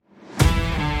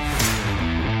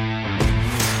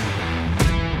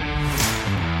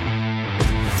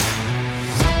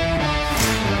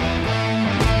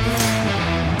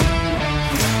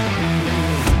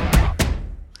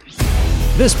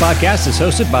This podcast is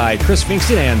hosted by Chris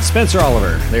Finkston and Spencer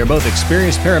Oliver. They are both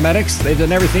experienced paramedics. They've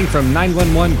done everything from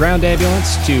 911 ground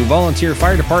ambulance to volunteer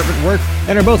fire department work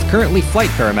and are both currently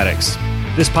flight paramedics.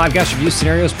 This podcast reviews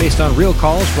scenarios based on real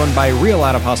calls run by real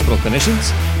out-of-hospital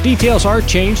clinicians. Details are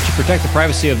changed to protect the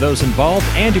privacy of those involved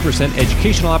and to present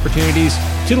educational opportunities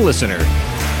to the listener.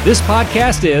 This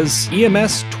podcast is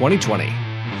EMS 2020.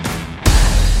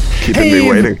 Keeping me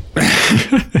waiting.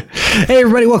 Hey,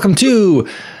 everybody, welcome to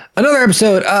another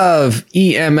episode of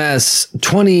EMS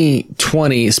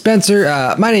 2020.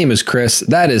 Spencer, my name is Chris.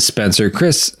 That is Spencer.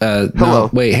 Chris, Hello. No,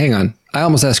 wait, hang on. I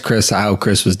almost asked Chris how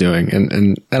Chris was doing,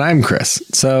 and I'm Chris.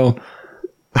 So,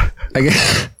 I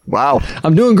guess, Wow.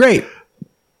 I'm doing great.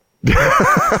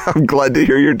 I'm glad to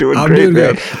hear you're doing I'm great, doing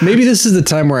man. great. Maybe this is the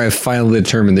time where I've finally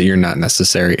determined that you're not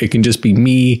necessary. It can just be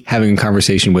me having a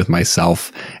conversation with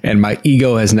myself, and my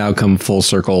ego has now come full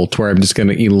circle to where I'm just going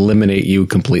to eliminate you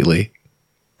completely.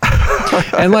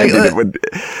 And like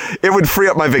it would free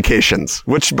up my vacations,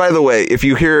 which, by the way, if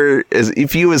you as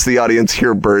the audience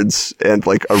hear birds and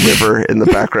like a river in the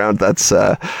background, that's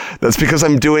because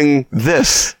I'm doing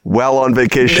this while on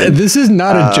vacation. This is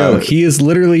not a joke. He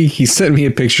sent me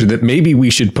a picture that maybe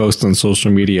we should post on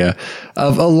social media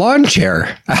of a lawn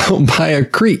chair out by a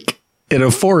creek in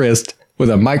a forest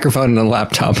with a microphone and a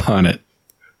laptop on it.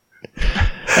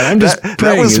 And I'm just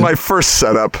that was my first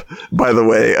setup, by the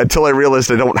way, until I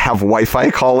realized I don't have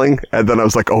Wi-Fi calling. And then I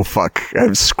was like, oh, fuck,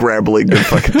 I'm scrambling to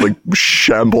fucking like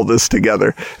shamble this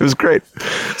together. It was great.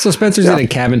 So Spencer's in a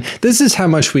cabin. This is how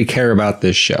much we care about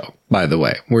this show, by the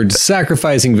way. We're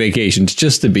sacrificing vacations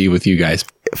just to be with you guys.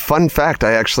 Fun fact,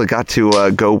 I actually got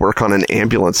to go work on an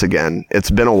ambulance again.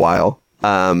 It's been a while.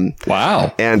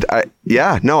 Wow. And I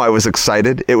was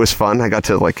excited. It was fun. I got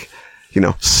to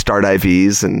start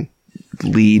IVs and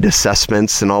lead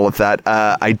assessments and all of that.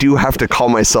 I do have to call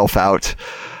myself out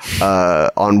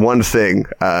on one thing.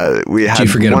 We had Did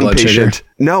you forget one a blood patient. sugar?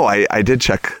 No, I did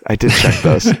check. I did check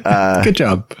those. Good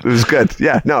job. It was good.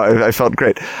 Yeah, no, I felt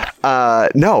great.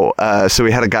 So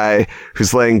we had a guy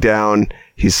who's laying down.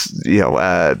 He's,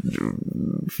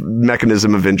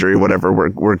 mechanism of injury, whatever.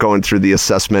 We're going through the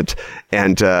assessment,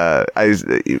 and I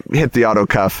hit the auto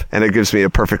cuff, and it gives me a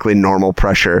perfectly normal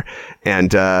pressure.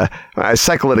 And I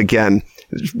cycle it again.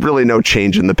 There's really no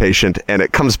change in the patient, and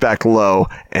it comes back low,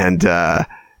 and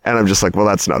I'm just like, well,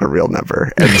 that's not a real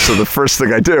number. And so the first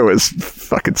thing I do is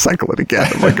fucking cycle it again.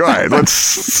 I'm like, all right,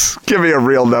 let's give me a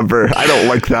real number. I don't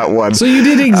like that one. So you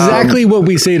did exactly what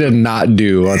we say to not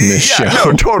do on this show.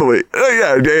 No, totally.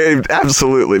 Yeah,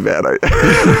 absolutely, man.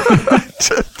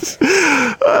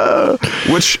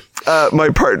 Which my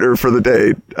partner for the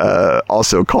day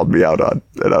also called me out on.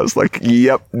 And I was like,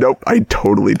 yep, nope, I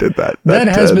totally did that. That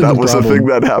has been the was problem. a thing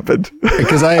that happened.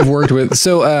 Because I have worked with...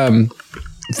 So,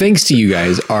 thanks to you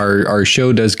guys, our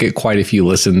show does get quite a few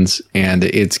listens, and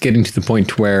it's getting to the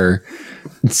point where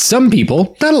some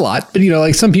people, not a lot, but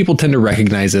some people tend to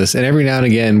recognize us, and every now and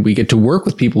again we get to work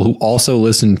with people who also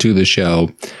listen to the show.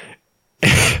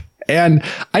 And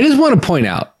I just want to point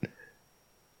out,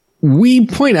 we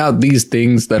point out these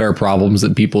things that are problems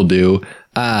that people do,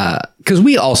 because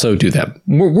we also do them.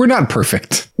 We're not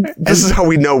perfect. This is how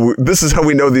we know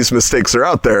these mistakes are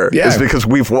out there. Yeah. Is because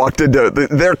we've walked into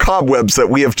they're cobwebs that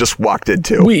we have just walked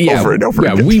into over and over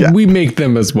again. We make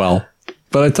them as well.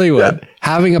 But I tell you what,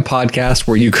 having a podcast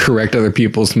where you correct other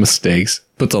people's mistakes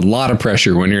puts a lot of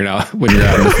pressure when you're out in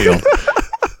the field.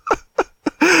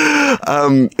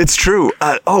 It's true.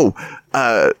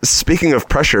 Speaking of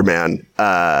pressure, man,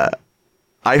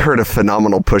 I heard a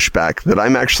phenomenal pushback that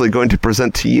I'm actually going to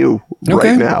present to you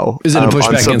right now. Is it a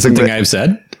pushback against something I've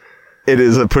said? It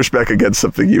is a pushback against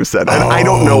something you said. And I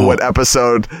don't know what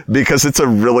episode, because it's a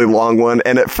really long one.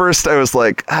 And at first I was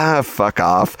like, fuck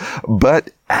off.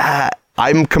 But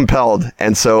I'm compelled.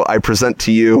 And so I present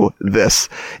to you this.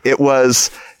 It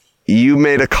was, you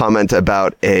made a comment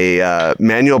about a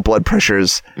manual blood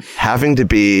pressures having to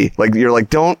be like, you're like,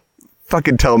 don't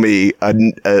fucking tell me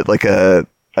an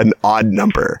odd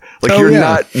number. You're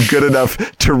not good enough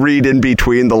to read in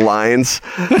between the lines.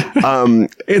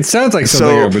 It sounds like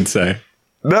something I would say.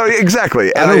 No,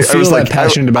 exactly. And I don't feel that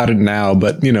passionate about it now,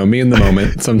 but me in the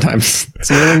moment, sometimes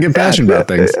I don't get passionate about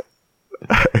things.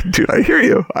 Dude, I hear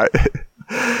you.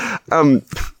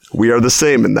 We are the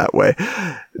same in that way.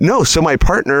 No, so my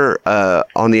partner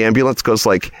on the ambulance goes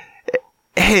like,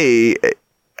 hey,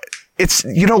 it's,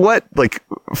 you know what? Like,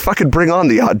 fucking bring on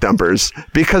the odd numbers,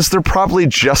 because they're probably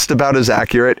just about as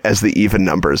accurate as the even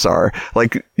numbers are.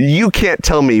 Like, you can't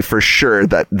tell me for sure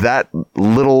that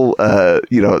little,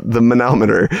 the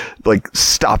manometer, like,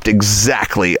 stopped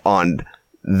exactly on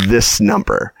this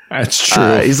number. That's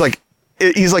true. He's like,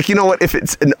 he's like, you know what? If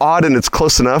it's an odd and it's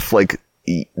close enough, like,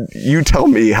 you tell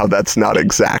me how that's not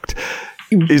exact.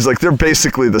 He's like, they're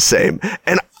basically the same.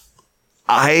 And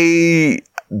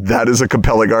that is a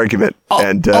compelling argument.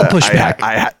 I'll push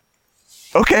back.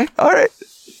 Okay. All right.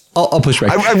 I'll push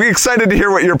back. I'm excited to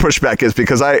hear what your pushback is,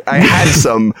 because I had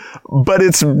some, but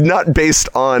it's not based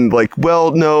on like,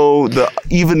 well, no, the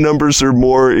even numbers are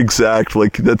more exact.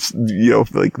 Like that's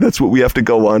what we have to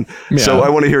go on. Yeah. So I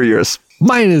want to hear yours.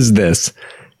 Mine is this.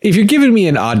 If you're giving me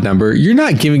an odd number, you're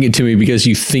not giving it to me because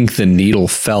you think the needle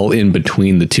fell in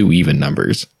between the two even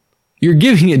numbers. You're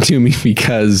giving it to me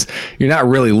because you're not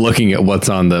really looking at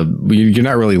you're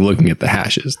not really looking at the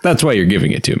hashes. That's why you're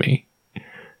giving it to me.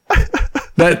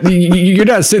 That you're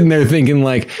not sitting there thinking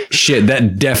like, shit,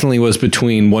 that definitely was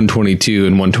between 122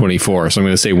 and 124. So I'm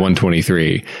going to say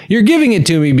 123. You're giving it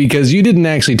to me because you didn't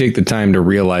actually take the time to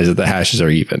realize that the hashes are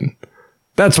even.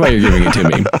 That's why you're giving it to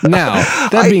me. Now,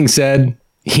 that being said,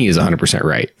 he is 100%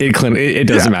 right. It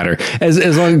doesn't matter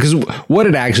as long, because what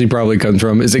it actually probably comes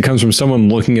from is it comes from someone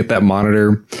looking at that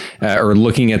monitor or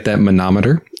looking at that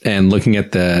manometer and looking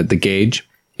at the gauge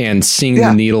and seeing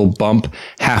the needle bump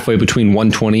halfway between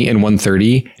 120 and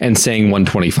 130 and saying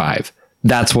 125.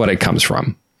 That's what it comes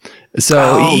from. So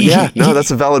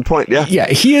that's a valid point. Yeah. Yeah.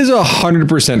 He is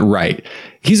 100% right.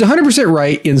 He's 100%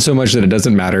 right in so much that it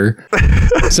doesn't matter.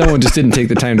 Someone just didn't take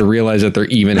the time to realize that they're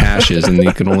even hashes and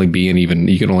they can only be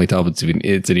you can only tell if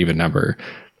it's an even number.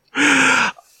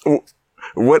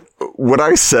 What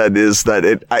I said is that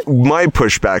my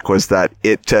pushback was that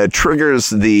it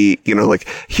triggers the, like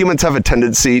humans have a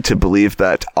tendency to believe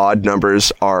that odd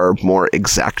numbers are more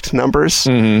exact numbers,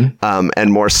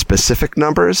 and more specific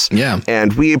numbers. Yeah.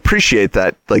 And we appreciate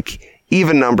that, like,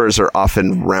 even numbers are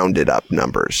often rounded up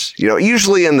numbers,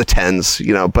 usually in the tens,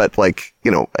 but like,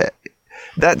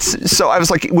 that's, so I was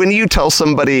like, when you tell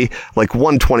somebody like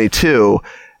 122,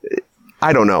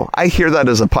 I don't know. I hear that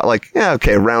as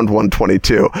around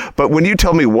 122. But when you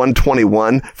tell me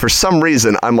 121, for some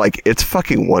reason, I'm like, it's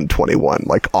fucking 121,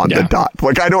 like on the dot.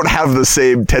 Like, I don't have the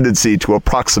same tendency to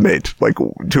approximate, like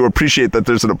to appreciate that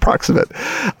there's an approximate.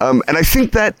 And I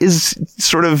think that is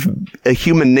sort of a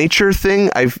human nature thing.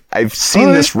 I've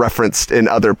seen this referenced in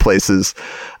other places,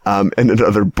 and in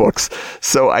other books.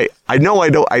 So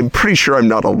I'm pretty sure I'm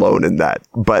not alone in that.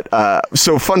 But,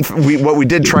 so what we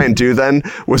did try and do then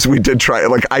was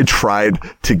I tried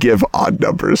to give odd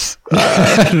numbers.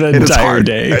 The entire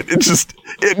day.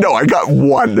 I got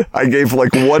one. I gave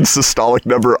like one systolic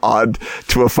number odd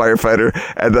to a firefighter.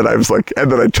 And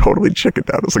then I totally chickened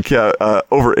out. I was like,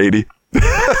 over 80.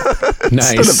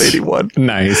 Nice. Instead of 81.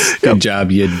 Nice. Good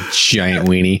job, you giant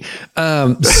weenie.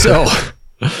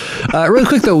 Really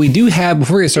quick though, we do have,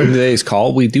 before we get started today's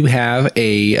call, we do have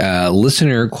a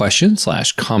listener question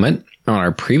 / comment on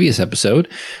our previous episode.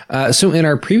 So in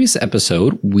our previous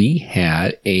episode, we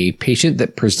had a patient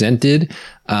that presented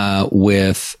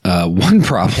with one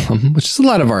problem, which is a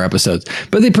lot of our episodes,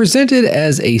 but they presented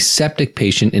as a septic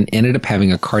patient and ended up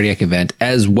having a cardiac event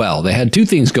as well. They had two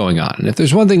things going on. And if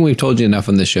there's one thing we've told you enough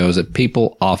on this show is that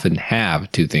people often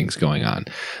have two things going on.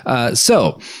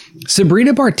 So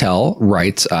Sabrina Bartel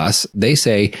writes us, they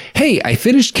say, hey, I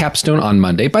finished Capstone on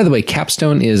Monday. By the way,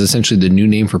 Capstone is essentially the new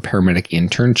name for paramedic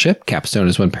internship. Capstone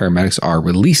is when paramedics are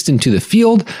released into the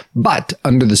field, but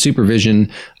under the supervision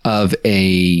of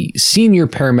a senior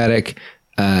paramedic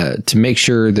to make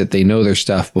sure that they know their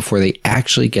stuff before they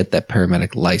actually get that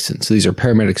paramedic license. So these are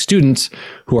paramedic students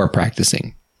who are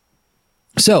practicing.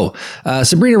 So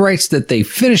Sabrina writes that they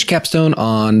finished Capstone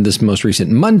on this most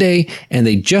recent Monday, and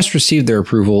they just received their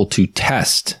approval to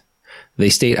test. They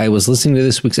state, I was listening to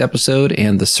this week's episode,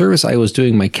 and the service I was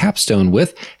doing my Capstone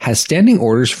with has standing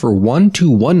orders for 1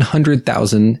 to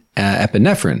 100,000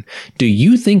 epinephrine. Do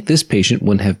you think this patient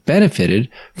would have benefited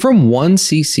from 1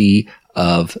 cc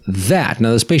of that?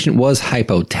 Now, this patient was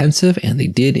hypotensive, and they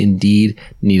did indeed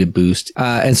need a boost.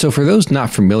 And so for those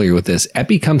not familiar with this,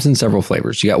 Epi comes in several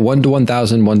flavors. You got 1 to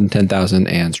 1,000, 1 to 10,000,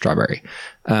 and strawberry.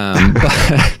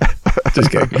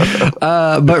 Just kidding.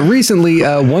 But recently,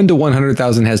 1 to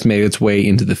 100,000 has made its way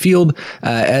into the field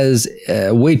as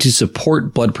a way to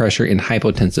support blood pressure in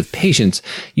hypotensive patients.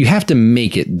 You have to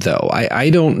make it, though. I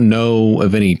don't know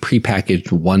of any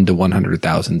prepackaged 1 to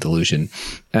 100,000 dilution.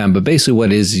 But basically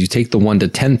what it is you take the 1 to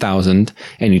 10,000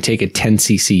 and you take a 10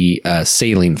 cc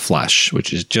saline flush,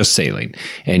 which is just saline,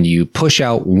 and you push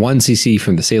out 1 cc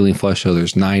from the saline flush. So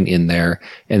there's 9 in there.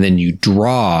 And then you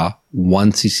draw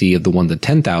 1 cc of the 1 to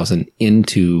 10,000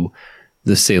 into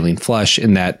the saline flush,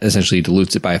 and that essentially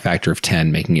dilutes it by a factor of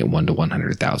 10, making it 1 to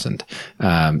 100,000.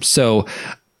 So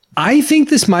I think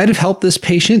this might have helped this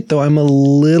patient, though I'm a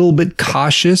little bit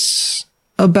cautious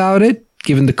about it,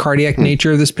 given the cardiac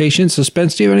nature of this patient. So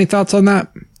Spence, do you have any thoughts on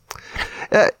that?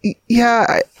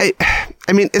 Yeah,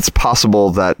 I mean, it's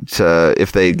possible that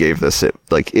if they gave this, it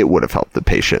would have helped the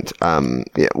patient.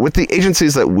 Yeah, with the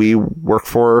agencies that we work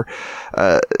for,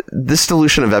 this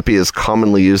dilution of epi is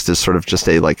commonly used as sort of just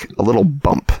a little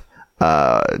bump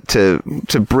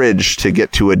to bridge to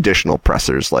get to additional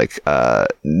pressors like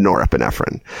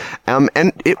norepinephrine, and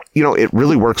it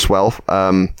really works well.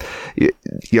 And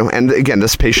again,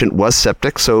 this patient was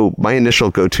septic, so my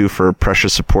initial go-to for pressure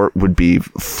support would be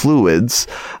fluids.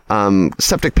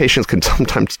 Septic patients can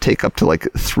sometimes take up to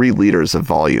 3 liters of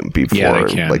volume before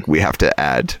we have to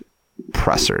add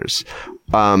pressors.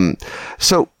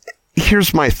 So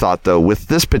here's my thought, though. With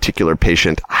this particular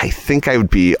patient, I think I would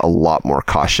be a lot more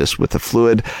cautious with the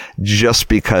fluid, just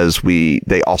because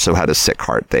they also had a sick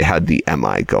heart. They had the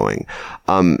MI going.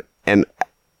 And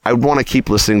I would want to keep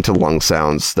listening to lung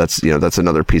sounds. That's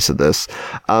another piece of this.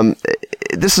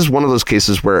 This is one of those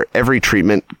cases where every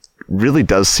treatment really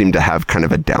does seem to have kind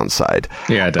of a downside.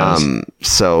 Yeah, it does. I'm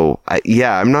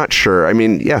not sure. I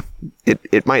mean, yeah,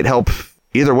 it might help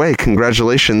either way.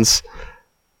 Congratulations,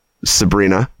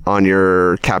 Sabrina, on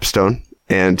your capstone,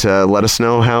 and let us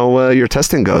know how your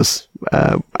testing goes.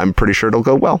 I'm pretty sure it'll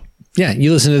go well. Yeah,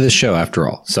 you listen to this show after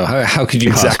all, so how could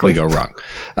you possibly go wrong?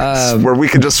 Where we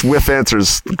can just whiff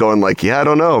answers going I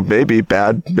don't know, maybe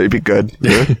bad, maybe good.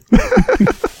 Yeah.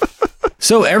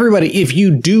 So everybody, if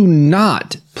you do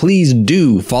not, please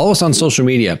do follow us on social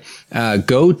media.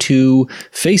 Go to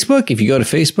Facebook. If you go to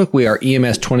Facebook, we are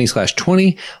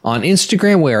EMS20/20. On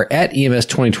Instagram, we are at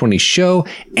EMS2020 show.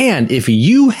 And if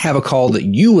you have a call that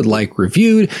you would like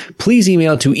reviewed, please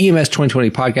email to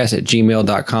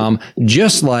EMS2020podcast@gmail.com,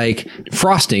 just like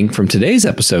Frosting from today's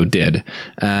episode did.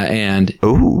 And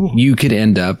you could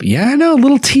end up, a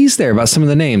little tease there about some of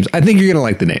the names. I think you're going to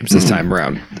like the names this time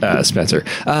around, Spencer.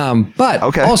 But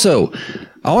also,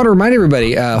 I want to remind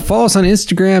everybody, follow us on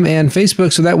Instagram and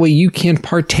Facebook so that way you can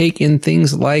partake in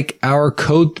things like our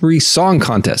Code 3 song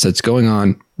contest that's going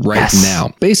on right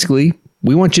now. Basically,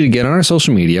 we want you to get on our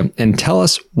social media and tell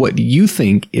us what you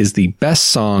think is the best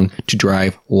song to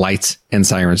drive lights and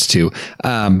sirens to.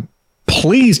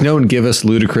 Please don't give us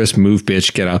Ludacris Move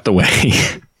Bitch, Get Out the Way.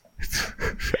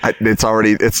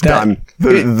 It's done.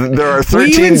 There are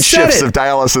 13 shifts of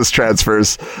dialysis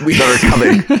transfers that are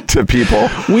coming to people.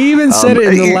 We even said it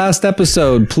in the last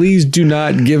episode. Please do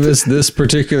not give us this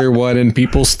particular one, and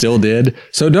people still did.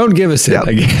 So don't give us it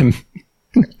again.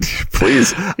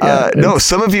 Please. No,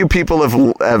 some of you people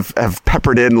have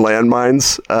peppered in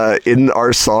landmines in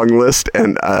our song list,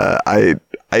 and I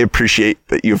appreciate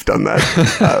that you've done that.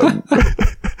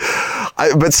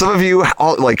 But some of you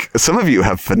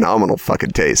have phenomenal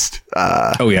fucking taste.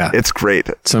 It's great.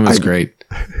 Some is great.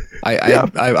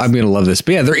 I'm going to love this.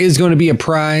 But yeah, there is going to be a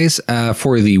prize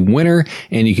for the winner,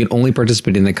 and you can only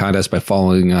participate in the contest by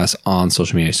following us on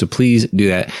social media. So please do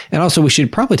that. And also, we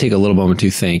should probably take a little moment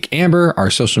to thank Amber, our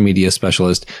social media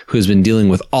specialist, who has been dealing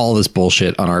with all this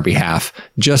bullshit on our behalf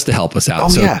just to help us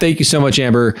out. Thank you so much,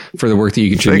 Amber, for the work that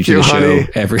you contribute to the show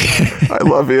every. I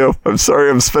love you. I'm sorry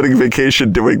I'm spending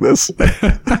vacation doing this.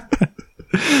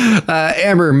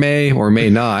 Amber may or may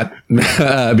not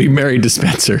be married to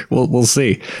Spencer. We'll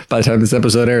see. By the time this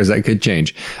episode airs, that could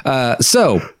change.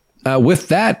 So with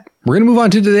that, we're going to move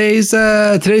on to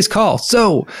today's call.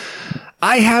 So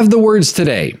I have the words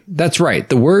today. That's right.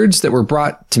 The words that were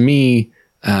brought to me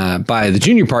by the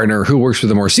junior partner who works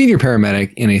with a more senior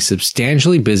paramedic in a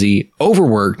substantially busy,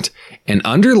 overworked, and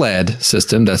under-led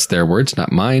system. That's their words,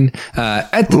 not mine.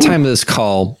 At the time of this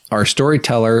call, our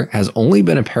storyteller has only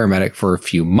been a paramedic for a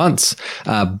few months,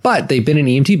 but they've been an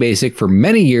EMT basic for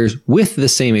many years with the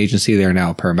same agency they're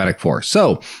now a paramedic for.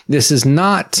 So this is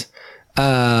not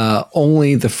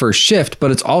only the first shift, but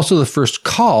it's also the first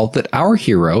call that our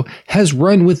hero has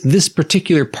run with this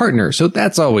particular partner. So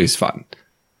that's always fun.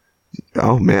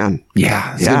 Oh, man.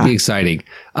 Yeah, it's going to be exciting.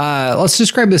 Let's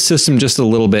describe this system just a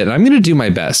little bit, and I'm going to do my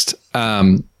best.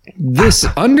 This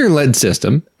under-led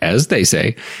system, as they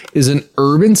say, is an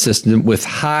urban system with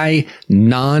high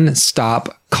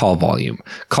non-stop call volume.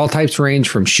 Call types range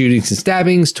from shootings and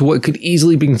stabbings to what could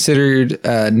easily be considered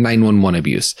 911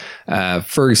 abuse.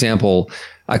 For example,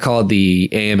 I call it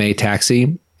the AMA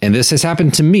taxi. And this has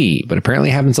happened to me, but apparently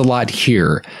happens a lot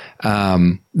here.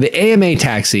 The AMA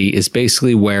taxi is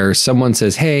basically where someone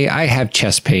says, hey, I have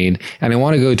chest pain and I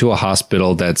want to go to a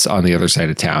hospital that's on the other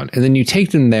side of town. And then you take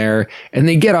them there and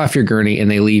they get off your gurney and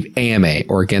they leave AMA,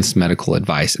 or against medical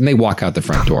advice, and they walk out the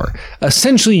front door.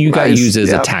 Essentially, you got used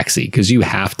as a taxi because you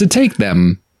have to take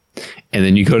them And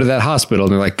then you go to that hospital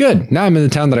and they're like, good, now I'm in the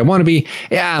town that I want to be.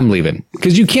 Yeah, I'm leaving.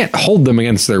 Because you can't hold them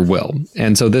against their will.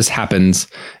 And so this happens.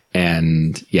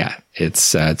 And yeah,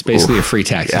 it's basically a free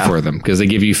taxi for them because they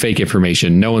give you fake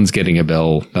information. No one's getting a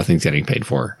bill. Nothing's getting paid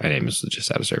for. An ambulance is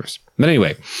just out of service. But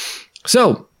anyway,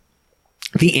 so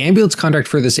the ambulance contract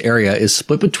for this area is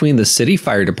split between the city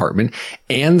fire department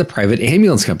and the private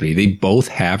ambulance company. They both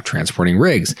have transporting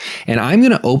rigs. And I'm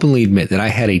going to openly admit that I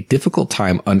had a difficult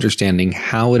time understanding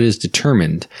how it is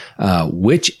determined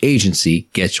which agency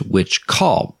gets which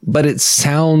call. But it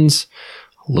sounds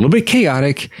a little bit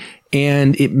chaotic.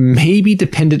 And it may be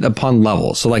dependent upon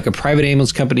level. So like a private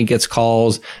ambulance company gets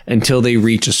calls until they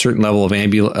reach a certain level of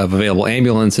available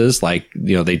ambulances. Like,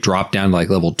 you know, they drop down to like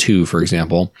level 2, for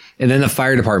example. And then the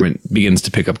fire department begins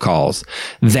to pick up calls.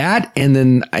 That, and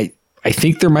then I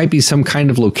think there might be some kind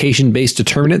of location-based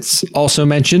determinants also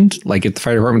mentioned, like if the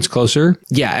fire department's closer.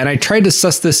 Yeah, and I tried to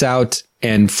suss this out.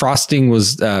 And Frosting,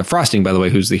 by the way,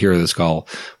 who's the hero of this call,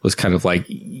 was kind of like,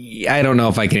 I don't know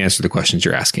if I can answer the questions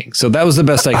you're asking. So that was the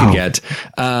best I could get.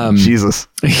 Jesus.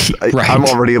 Right. I'm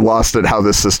already lost at how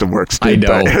this system works. Dude,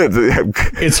 I know.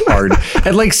 It's hard.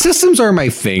 And like systems are my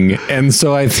thing. And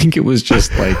so I think it was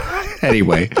just like,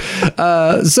 anyway.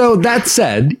 So that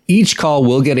said, each call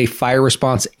will get a fire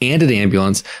response and an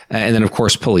ambulance. And then, of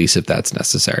course, police if that's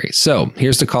necessary. So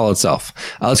here's the call itself.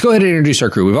 Let's go ahead and introduce our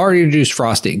crew. We've already introduced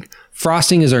Frosting.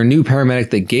 Frosting is our new paramedic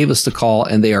that gave us the call,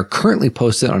 and they are currently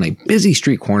posted on a busy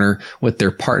street corner with their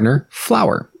partner,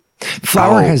 Flower.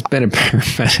 Flower has been a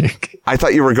paramedic. I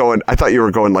thought you were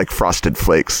going like Frosted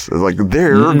Flakes. Like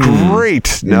they're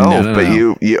great. No, but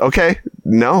you okay?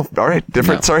 No, all right,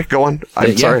 different. No. Sorry, go on.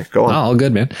 I'm sorry, go on. Oh, all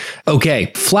good, man.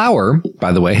 Okay, Flower,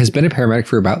 by the way, has been a paramedic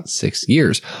for about 6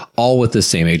 years, all with the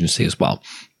same agency as well.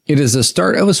 It is the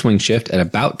start of a swing shift at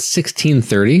about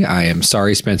 16:30. I am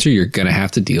sorry, Spencer, you're going to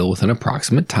have to deal with an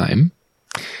approximate time.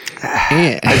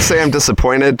 I'd say I'm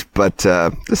disappointed, but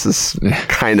this is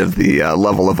kind of the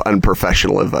level of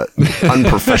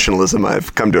unprofessionalism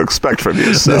I've come to expect from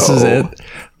you. So. This is it.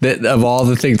 Of all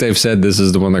the things I've said, this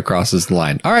is the one that crosses the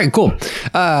line. All right, cool.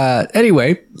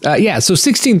 Anyway, so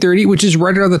 16:30, which is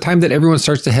right around the time that everyone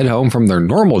starts to head home from their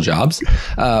normal jobs.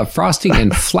 Frosting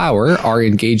and Flower are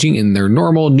engaging in their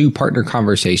normal new partner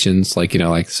conversations, like,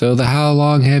 so how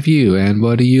long have you and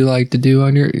what do you like to do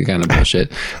on your kind of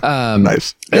bullshit.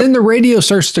 Nice. Yep. And then the radio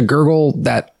starts to gurgle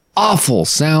that awful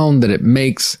sound that it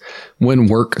makes when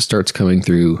work starts coming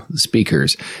through the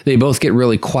speakers. They both get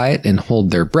really quiet and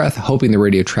hold their breath, hoping the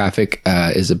radio traffic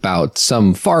is about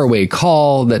some faraway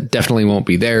call that definitely won't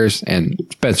be theirs. And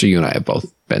Spencer, you and I have both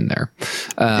been there.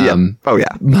 Oh,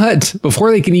 yeah. But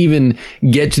before they can even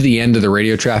get to the end of the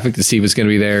radio traffic to see if it's going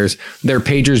to be theirs, their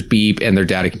pagers beep and their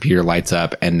data computer lights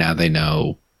up, and now they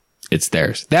know it's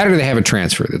theirs. That or they have a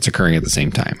transfer that's occurring at the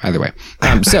same time. Either way.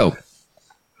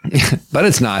 But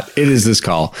it's not. It is this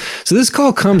call. So this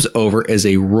call comes over as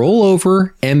a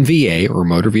rollover MVA or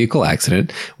motor vehicle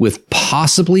accident with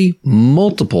possibly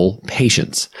multiple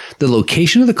patients. The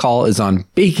location of the call is on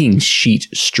Baking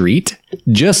Sheet Street,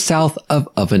 just south of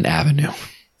Oven Avenue.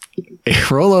 A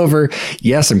rollover,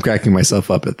 yes, I'm cracking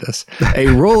myself up at this. A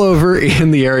rollover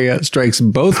in the area strikes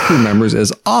both crew members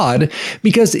as odd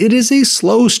because it is a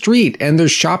slow street and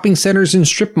there's shopping centers and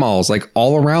strip malls like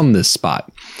all around this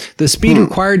spot. The speed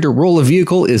required to roll a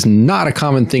vehicle is not a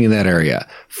common thing in that area.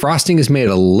 Frosting is made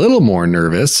a little more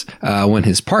nervous when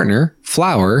his partner,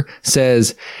 Flower,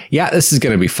 says, yeah, this is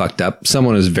going to be fucked up.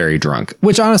 Someone is very drunk,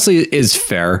 which honestly is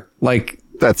fair. Like,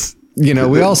 that's...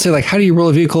 we all say, like, how do you roll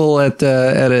a vehicle on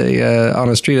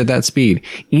a street at that speed?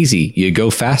 Easy. You go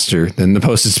faster than the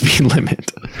posted speed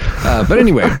limit. But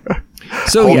anyway,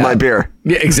 so hold my beer.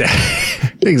 Yeah,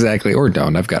 exactly. Or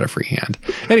don't. I've got a free hand.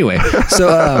 Anyway,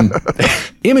 so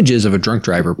images of a drunk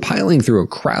driver piling through a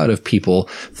crowd of people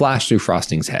flash through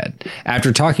Frosting's head.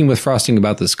 After talking with Frosting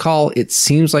about this call, it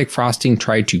seems like Frosting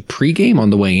tried to pregame on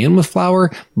the way in with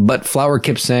Flower, but Flower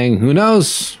kept saying, who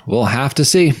knows? We'll have to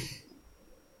see.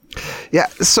 Yeah.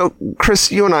 So,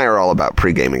 Chris, you and I are all about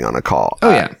pre-gaming on a call. Oh,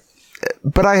 yeah.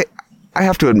 But I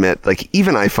have to admit, like,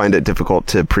 even I find it difficult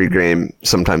to pre-game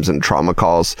sometimes in trauma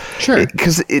calls. Sure.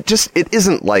 Because it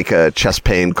isn't like a chest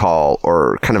pain call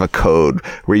or kind of a code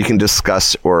where you can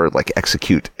discuss or like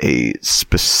execute a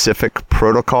specific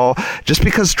protocol, just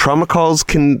because trauma calls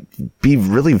can be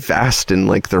really vast in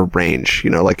like their range.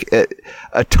 Like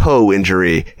a toe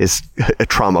injury is a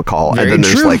trauma call. Very and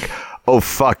then true. There's like, oh,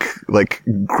 fuck, like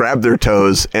grab their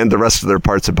toes and the rest of their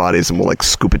parts and bodies and we'll like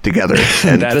scoop it together.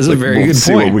 And that is a very good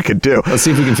see point. What we could do. Let's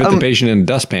see if we can fit the patient in a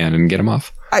dustpan and get him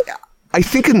off. I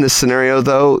think in this scenario,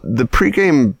 though, the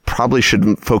pregame probably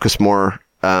should focus more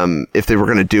if they were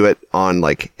going to do it on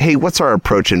like, hey, what's our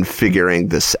approach in figuring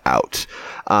this out?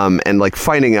 And like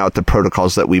finding out the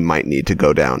protocols that we might need to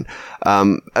go down.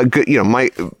 A good, my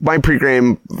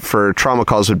pregame for trauma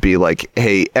calls would be like,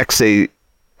 hey,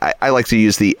 I like to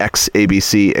use the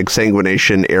XABC,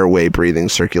 exsanguination, airway, breathing,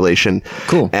 circulation.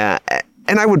 Cool.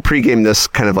 And I would pregame this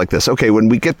kind of like this. Okay, when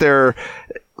we get there,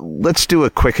 let's do a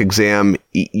quick exam.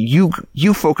 You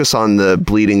focus on the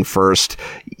bleeding first.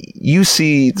 You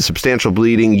see the substantial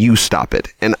bleeding, you stop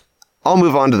it. And I'll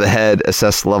move on to the head,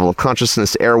 assess the level of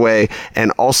consciousness, airway,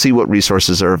 and I'll see what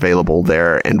resources are available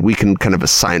there, and we can kind of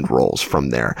assign roles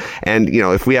from there. And,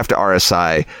 if we have to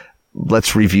RSI,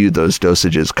 let's review those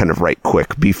dosages kind of right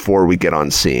quick before we get on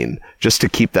scene, just to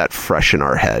keep that fresh in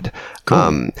our head.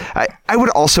 Cool. I would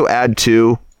also add,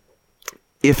 too,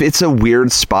 if it's a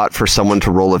weird spot for someone to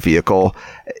roll a vehicle,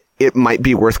 it might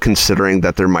be worth considering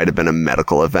that there might have been a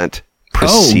medical event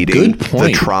preceding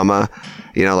the trauma.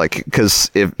 Because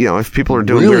if people are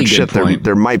doing weird shit,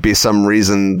 there might be some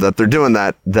reason that they're doing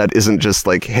that isn't just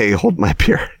like, hey, hold my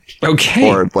beer. Okay.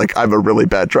 Or like, I'm a really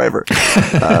bad driver.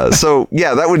 So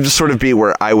yeah, that would just sort of be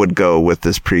where I would go with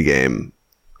this pregame.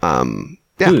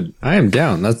 Yeah. Dude, I am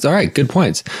down. That's all right. Good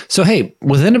points. So, hey,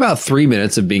 within about 3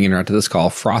 minutes of being interrupted this call,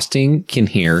 Frosting can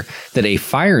hear that a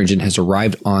fire engine has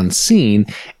arrived on scene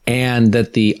and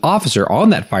that the officer on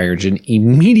that fire engine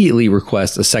immediately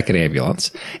requests a second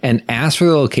ambulance and asks for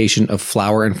the location of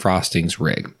Flower and Frosting's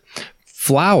rig.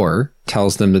 Flower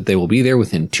tells them that they will be there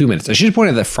within 2 minutes. I should point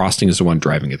out that Frosting is the one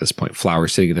driving at this point. Flower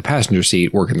sitting in the passenger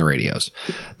seat, working the radios.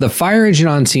 The fire engine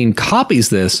on scene copies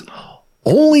this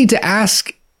only to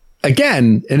ask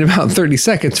again in about 30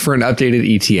 seconds for an updated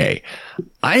ETA.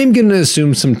 I am going to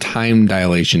assume some time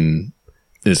dilation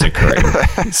is occurring.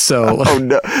 So,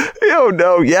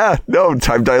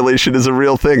 time dilation is a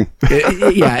real thing.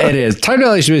 It is. Time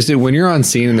dilation is when you're on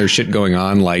scene and there's shit going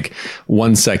on, like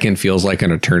 1 second feels like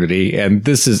an eternity. And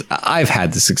I've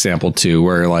had this example too,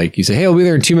 where like you say, hey, I'll be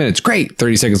there in 2 minutes. Great.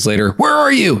 30 seconds later, where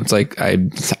are you? It's like,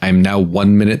 I'm now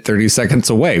 1 minute, 30 seconds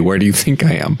away. Where do you think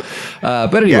I am?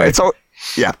 But anyway.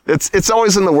 It's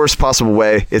always in the worst possible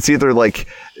way. It's either like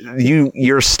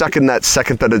you're stuck in that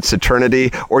second that it's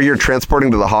eternity, or you're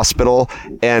transporting to the hospital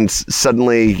and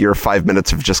suddenly your 5 minutes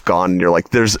have just gone and you're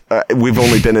like, we've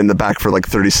only been in the back for like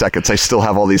 30 seconds. I still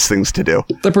have all these things to do.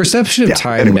 The perception of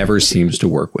time never seems to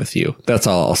work with you. That's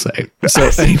all I'll say.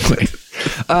 So anyway.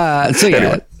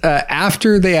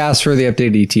 After they ask for the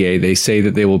updated ETA, they say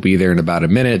that they will be there in about a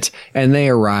minute, and they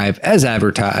arrive as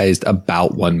advertised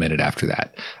about 1 minute after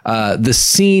that. The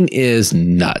scene is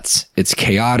nuts. It's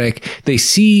chaotic. They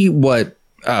see what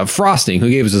Frosting, who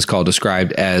gave us this call,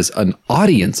 described as an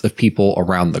audience of people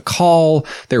around the call.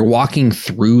 They're walking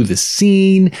through the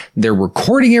scene. They're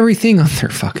recording everything on their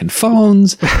fucking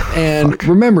phones. And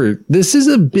remember, this is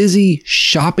a busy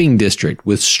shopping district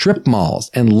with strip malls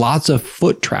and lots of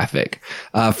foot traffic.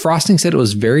 Frosting said it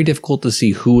was very difficult to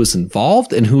see who was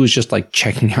involved and who was just like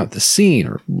checking out the scene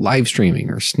or live streaming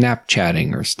or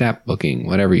Snapchatting or Snapbooking,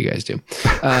 whatever you guys do.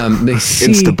 They see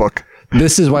Instabook.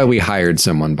 This is why we hired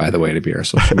someone, by the way, to be our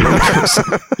social media person.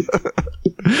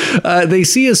 They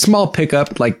see a small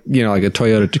pickup, like a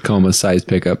Toyota Tacoma sized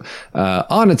pickup,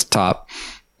 on its top.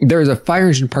 There's a fire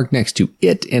engine parked next to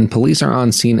it, and police are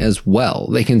on scene as well.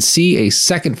 They can see a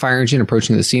second fire engine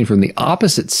approaching the scene from the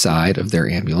opposite side of their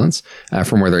ambulance,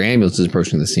 from where their ambulance is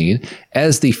approaching the scene,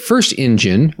 as the first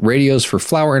engine radios for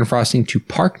Flower and Frosting to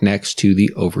park next to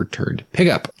the overturned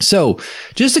pickup. So,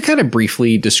 just to kind of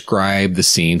briefly describe the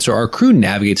scene, so our crew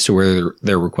navigates to where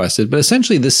they're requested, but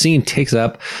essentially this scene takes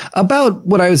up about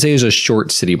what I would say is a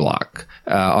short city block.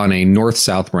 On a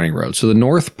north-south running road. So the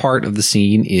north part of the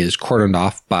scene is cordoned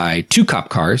off by 2 cop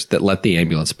cars that let the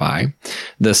ambulance by.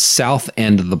 The south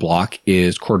end of the block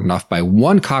is cordoned off by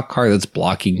 1 cop car that's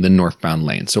blocking the northbound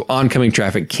lane. So oncoming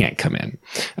traffic can't come in,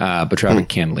 but traffic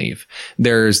can leave.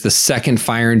 There's the second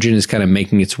fire engine is kind of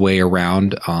making its way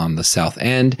around on the south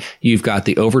end. You've got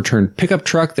the overturned pickup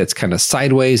truck that's kind of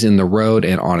sideways in the road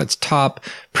and on its top,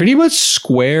 pretty much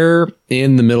square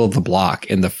in the middle of the block.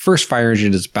 And the first fire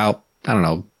engine is about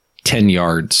 10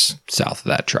 yards south of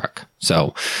that truck.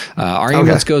 So our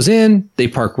ambulance goes in. They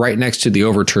park right next to the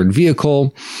overturned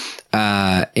vehicle.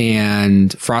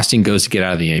 And Frosting goes to get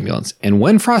out of the ambulance. And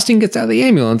when Frosting gets out of the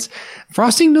ambulance,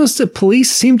 Frosting notices that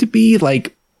police seem to be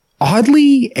like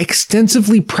oddly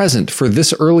extensively present for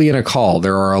this early in a call.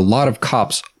 There are a lot of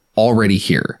cops already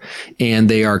here. And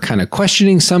they are kind of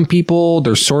questioning some people.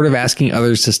 They're sort of asking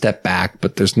others to step back,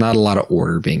 but there's not a lot of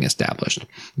order being established.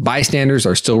 Bystanders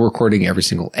are still recording every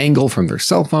single angle from their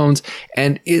cell phones,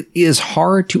 and it is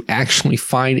hard to actually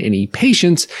find any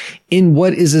patients in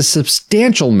what is a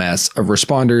substantial mess of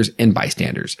responders and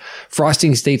bystanders.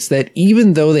 Frosting states that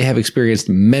even though they have experienced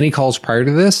many calls prior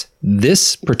to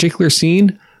this particular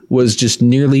scene was just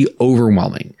nearly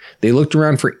overwhelming. They looked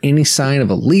around for any sign of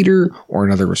a leader or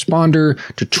another responder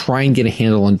to try and get a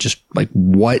handle on just like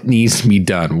what needs to be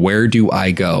done. Where do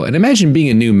I go? And imagine being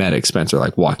a new medic, Spencer,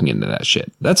 like walking into that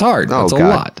shit. That's hard. That's a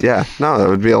lot. Yeah. No, that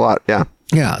would be a lot. Yeah.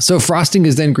 Yeah. So Frosting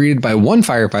is then greeted by one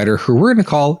firefighter who we're going to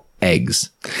call Eggs.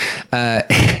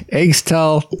 Eggs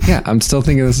I'm still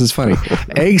thinking this is funny.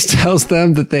 Eggs tells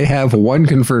them that they have one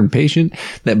confirmed patient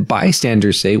that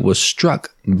bystanders say was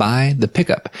struck by the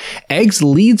pickup. Eggs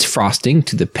leads Frosting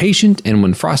to the patient, and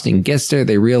when Frosting gets there,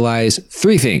 they realize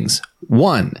three things.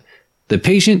 1, the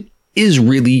patient is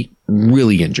really,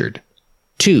 really injured.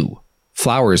 2,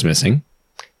 Flower is missing.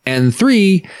 And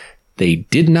 3, they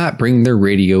did not bring their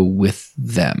radio with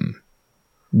them.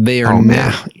 They are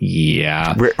now.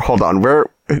 Yeah. Hold on.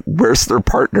 Where's their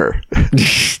partner?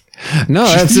 No,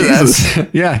 that's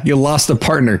yeah. You lost a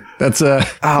partner. That's a.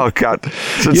 Oh God.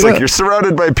 So it's like you're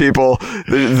surrounded by people.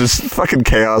 There's fucking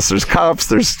chaos. There's cops.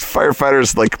 There's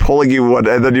firefighters like pulling you one,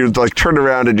 and then you like turn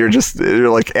around and you're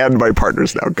like, and my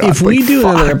partner's now gone. If we do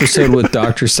another episode with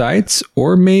Dr. Seitz,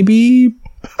 or maybe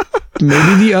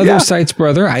the other Seitz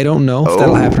brother, I don't know if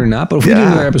that'll happen or not, but if we do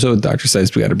another episode with Dr.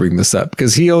 Seitz, we got to bring this up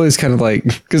because he always kind of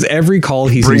because every call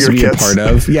he seems to be a part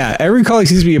of, every call he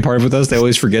seems to be a part of with us, they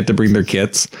always forget to bring their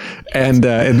kits. And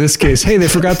in this case, hey, they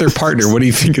forgot their partner. What do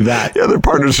you think of that? Yeah, their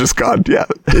partner's just gone. Yeah.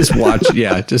 Just watch.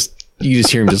 Yeah. You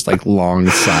just hear him just like long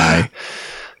sigh.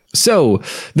 So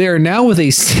they are now with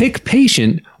a sick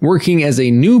patient working as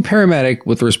a new paramedic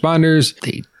with responders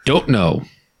they don't know.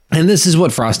 And this is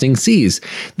what Frosting sees.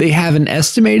 They have an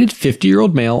estimated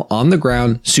 50-year-old male on the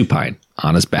ground, supine,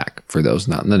 on his back, for those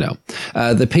not in the know.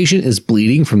 The patient is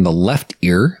bleeding from the left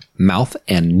ear, mouth,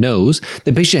 and nose.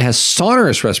 The patient has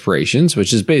sonorous respirations,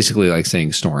 which is basically like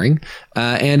saying snoring,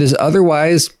 and is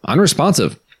otherwise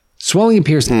unresponsive. Swelling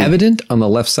appears evident on the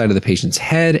left side of the patient's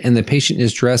head, and the patient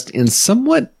is dressed in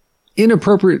somewhat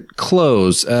inappropriate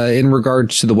clothes in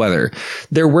regards to the weather.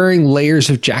 They're wearing layers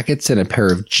of jackets and a pair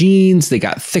of jeans. They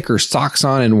got thicker socks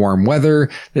on in warm weather.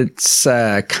 It's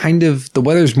the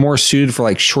weather's more suited for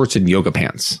like shorts and yoga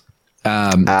pants.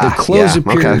 The clothes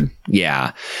appear,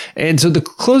 and so the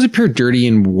clothes appear dirty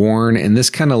and worn, and this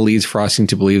kind of leads Frosting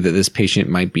to believe that this patient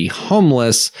might be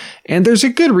homeless. And there's a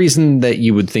good reason that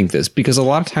you would think this, because a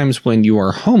lot of times when you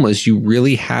are homeless, you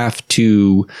really have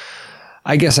to,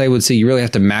 I guess I would say you really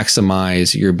have to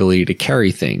maximize your ability to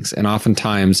carry things. And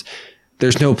oftentimes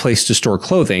there's no place to store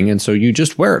clothing. And so you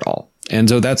just wear it all. And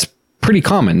so that's pretty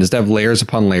common, is to have layers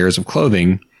upon layers of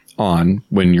clothing on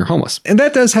when you're homeless. And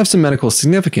that does have some medical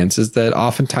significance, is that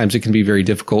oftentimes it can be very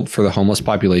difficult for the homeless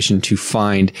population to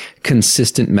find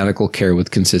consistent medical care with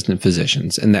consistent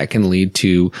physicians. And that can lead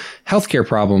to healthcare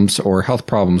problems or health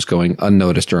problems going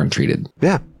unnoticed or untreated.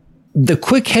 Yeah. The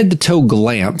quick head-to-toe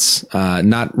glance,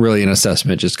 not really an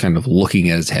assessment, just kind of looking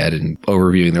at his head and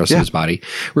overviewing the rest of his body,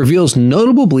 reveals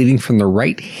notable bleeding from the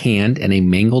right hand and a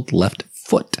mangled left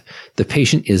foot. The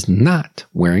patient is not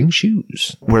wearing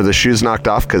shoes. Were the shoes knocked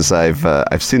off? Because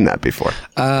I've seen that before.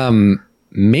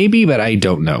 Maybe, but I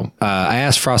don't know. I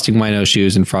asked Frosting why no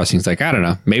shoes, and Frosting's like, I don't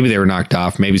know. Maybe they were knocked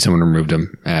off. Maybe someone removed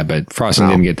them. But Frosting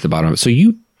didn't get to the bottom of it. So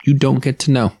you don't get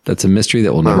to know. That's a mystery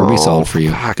that will never be solved for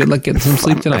you. Good luck getting some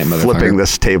sleep tonight, motherfucker. Flipping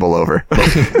this table over.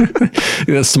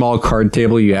 The small card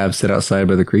table you have sit outside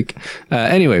by the creek.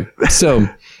 Anyway, so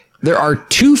there are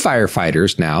 2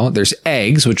 firefighters now. There's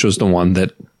Eggs, which was the one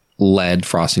that led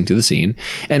Frosting to the scene,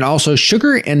 and also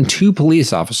Sugar and 2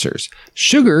 police officers.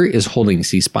 Sugar is holding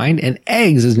C-spine, and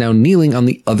Eggs is now kneeling on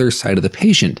the other side of the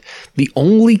patient. The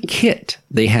only kit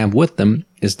they have with them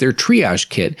is their triage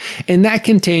kit, and that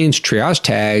contains triage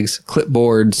tags,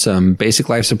 clipboards, some basic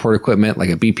life support equipment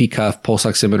like a BP cuff, pulse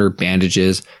oximeter,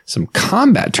 bandages, some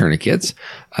combat tourniquets,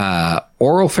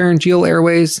 oral pharyngeal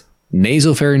airways,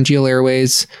 nasopharyngeal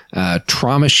airways,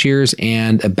 trauma shears,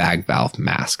 and a bag valve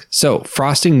mask. So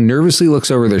Frosting nervously looks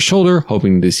over their shoulder,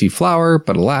 hoping to see Flower,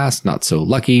 but alas, not so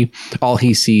lucky. All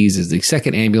he sees is the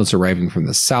second ambulance arriving from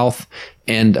the south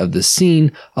end of the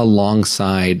scene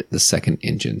alongside the second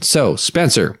engine. So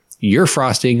Spencer, you're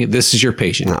Frosting. This is your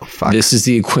patient. Oh, fuck. This is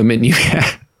the equipment you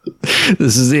have.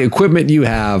 This is the equipment you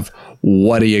have.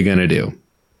 What are you going to do?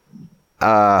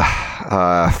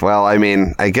 Well, I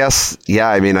mean, I guess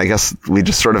we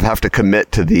just sort of have to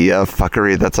commit to the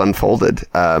fuckery that's unfolded.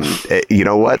 You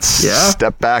know what?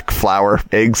 Step back, flour,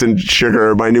 eggs, and sugar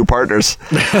are my new partners.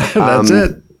 That's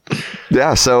it.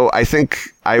 Yeah, so I think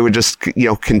I would just,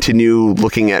 continue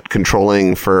looking at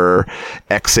controlling for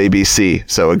XABC.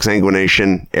 So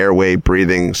exsanguination, airway,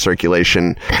 breathing,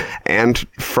 circulation. And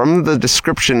from the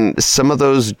description, some of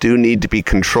those do need to be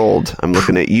controlled. I'm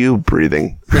looking at you,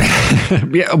 breathing.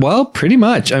 Yeah, well, pretty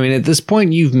much. I mean, at this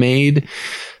point, you've made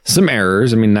some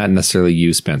errors. I mean, not necessarily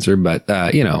you, Spencer, but,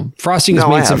 Frosting has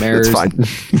made some errors. It's fine.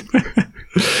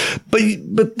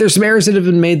 But there's some errors that have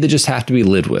been made that just have to be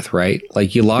lived with, right?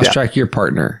 Like you lost track of your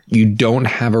partner. You don't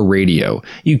have a radio.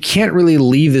 You can't really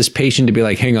leave this patient to be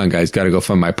like, hang on, guys, got to go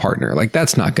find my partner. Like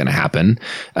that's not going to happen.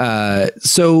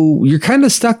 So you're kind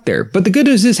of stuck there. But the good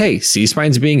news is, hey,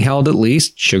 C-spine's being held at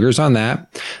least. Sugar's on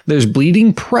that. There's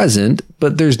bleeding present,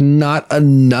 but there's not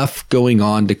enough going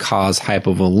on to cause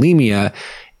hypovolemia.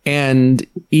 And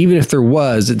even if there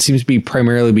was, it seems to be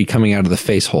primarily be coming out of the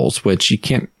face holes, which you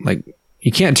can't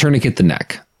tourniquet the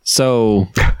neck. So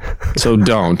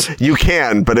don't. You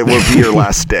can, but it will be your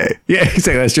last day. Yeah,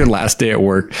 exactly. That's your last day at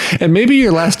work. And maybe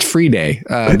your last free day,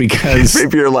 because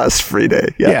maybe your last free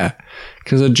day. Yeah.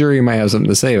 Because a jury might have something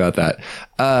to say about that.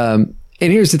 And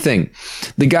here's the thing.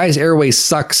 The guy's airway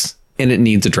sucks and it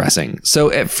needs addressing.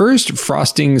 So at first,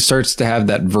 Frosting starts to have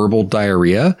that verbal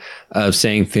diarrhea of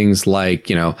saying things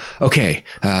like, okay,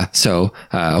 so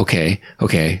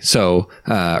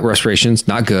respiration's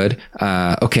not good.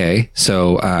 Okay,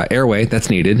 so airway,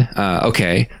 that's needed.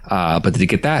 Okay, but to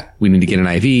get that, we need to get an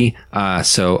IV.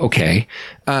 Okay,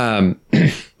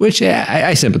 which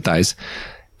I sympathize.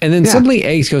 And then suddenly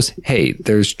Eggs goes, hey,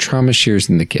 there's trauma shears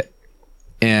in the kit.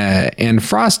 And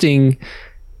Frosting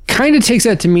kind of takes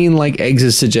that to mean like Eggs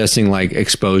is suggesting like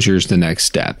exposure's the next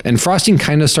step. And Frosting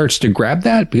kind of starts to grab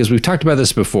that because we've talked about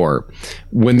this before.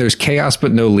 When there's chaos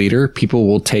but no leader, people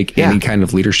will take any kind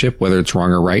of leadership, whether it's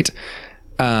wrong or right.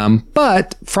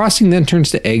 But Frosting then turns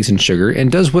to Eggs and Sugar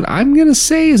and does what I'm going to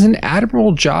say is an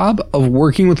admirable job of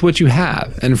working with what you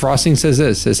have. And Frosting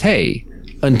says, hey,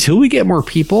 until we get more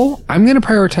people, I'm going to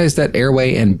prioritize that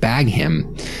airway and bag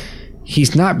him.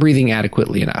 He's not breathing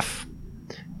adequately enough.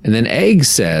 And then Egg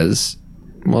says,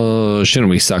 well,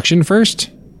 shouldn't we suction first?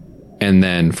 And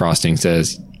then Frosting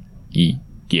says,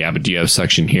 yeah, but do you have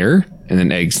suction here? And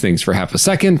then Eggs thinks for half a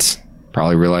second,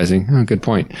 probably realizing, oh, good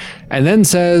point. And then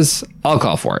says, I'll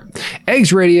call for it.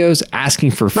 Eggs radios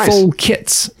asking for full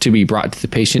kits to be brought to the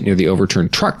patient near the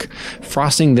overturned truck.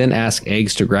 Frosting then asks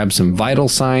Eggs to grab some vital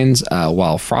signs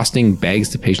while Frosting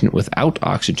bags the patient without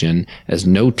oxygen as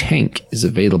no tank is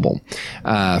available.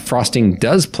 Frosting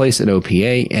does place an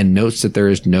OPA and notes that there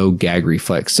is no gag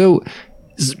reflex. So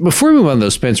before we move on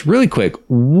those, Spence, really quick,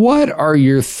 what are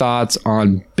your thoughts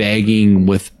on bagging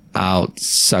without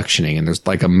suctioning? And there's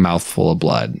like a mouthful of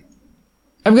blood.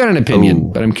 I've got an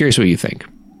opinion, but I'm curious what you think.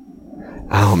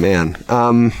 Oh man.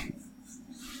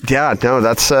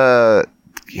 That's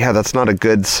not a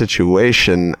good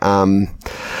situation.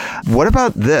 What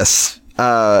about this?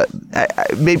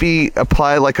 Maybe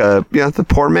apply like the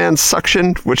poor man's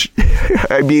suction, which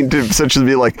I mean, to essentially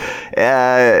be like,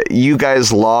 you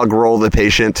guys log roll the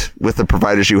patient with the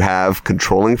providers you have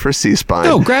controlling for C-spine.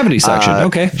 Oh, gravity suction.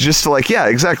 Okay. Just to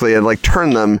exactly. And like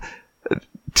turn them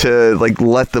to like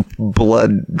let the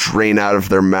blood drain out of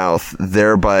their mouth,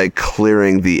 thereby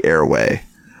clearing the airway.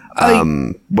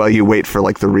 While you wait for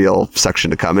like the real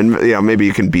suction to come, and maybe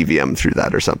you can BVM through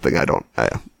that or something.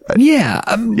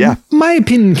 My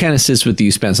opinion kind of sits with you,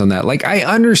 Spence, on that. Like, I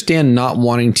understand not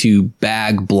wanting to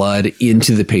bag blood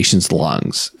into the patient's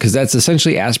lungs because that's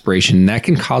essentially aspiration. That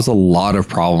can cause a lot of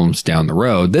problems down the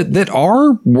road that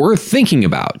are worth thinking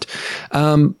about.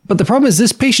 But the problem is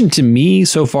this patient, to me,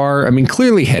 so far, I mean,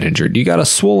 clearly head injured. You got a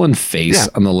swollen face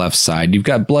on the left side. You've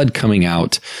got blood coming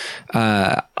out.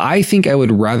 I think I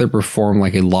would rather perform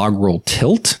like a log roll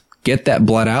tilt. Get that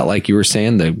blood out, like you were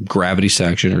saying, the gravity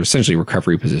suction or essentially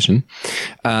recovery position,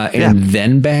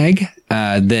 then bag,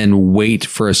 then wait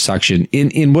for a suction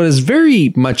in what is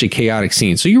very much a chaotic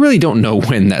scene. So you really don't know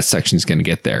when that suction is going to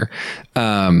get there,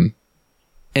 and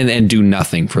do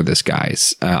nothing for this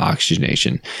guy's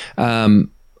oxygenation.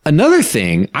 Another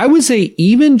thing, I would say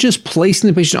even just placing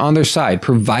the patient on their side,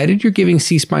 provided you're giving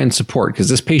C-spine support, because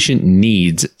this patient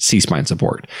needs C-spine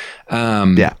support.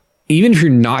 Even if you're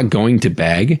not going to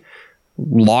bag,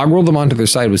 log roll them onto their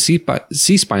side with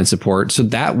C-spine support. So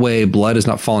that way blood is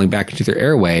not falling back into their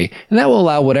airway. And that will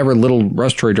allow whatever little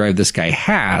respiratory drive this guy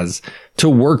has to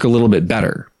work a little bit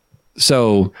better.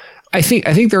 So I think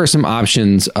there are some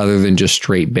options other than just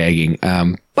straight bagging.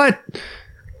 But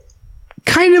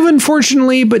Kind of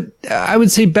unfortunately, but I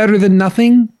would say better than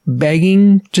nothing.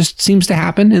 Bagging just seems to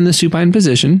happen in the supine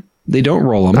position. They don't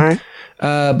roll them. All right.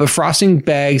 But Frosting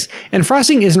bags, and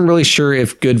Frosting isn't really sure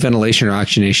if good ventilation or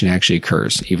oxygenation actually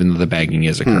occurs, even though the bagging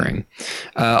is occurring.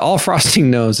 All Frosting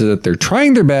knows is that they're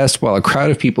trying their best while a crowd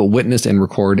of people witness and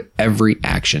record every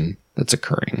action that's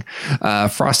occurring.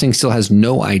 Frosting still has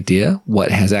no idea what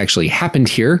has actually happened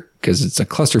here because it's a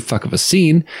clusterfuck of a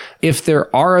scene. If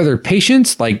there are other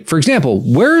patients, like, for example,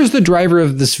 where is the driver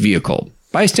of this vehicle?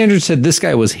 Bystanders said this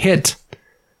guy was hit,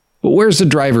 but where's the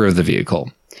driver of the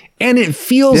vehicle? And it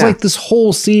feels like this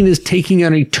whole scene is taking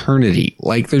an eternity.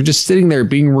 Like they're just sitting there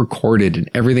being recorded and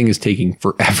everything is taking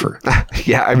forever.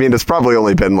 Yeah, I mean, it's probably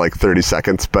only been like 30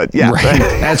 seconds, but yeah. Right,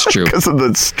 that's true. Because of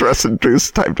the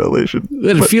stress-induced time dilation.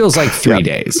 It feels like 3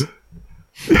 days.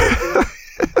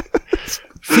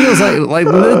 Feels like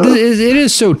it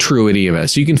is so true at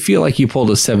EMS. You can feel like you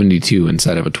pulled a 72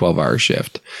 inside of a 12-hour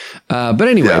shift. But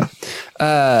anyway,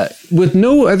 with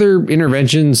no other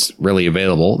interventions really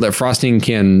available that Frosting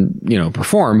can,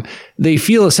 perform, they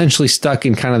feel essentially stuck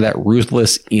in kind of that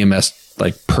ruthless EMS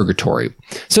like purgatory.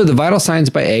 So the vital signs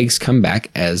by Eggs come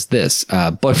back as this: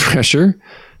 blood pressure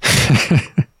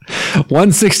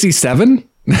 167.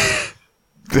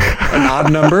 An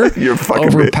odd number. You're fucking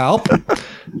over palp.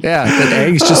 Yeah, that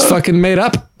Eggs just fucking made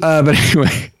up. But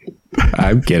anyway,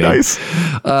 I'm kidding. Nice.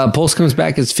 Pulse comes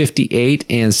back as 58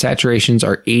 and saturations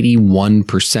are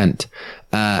 81%.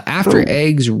 After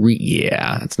Eggs,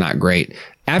 it's not great.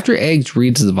 After Eggs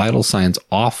reads the vital signs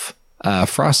off,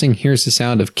 Frosting hears the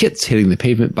sound of kits hitting the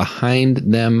pavement behind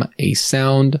them, a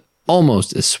sound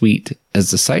almost as sweet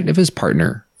as the sight of his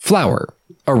partner, Flower,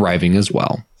 arriving as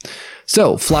well.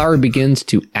 So Flower begins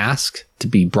to ask to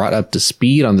be brought up to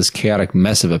speed on this chaotic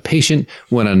mess of a patient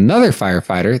when another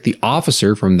firefighter, the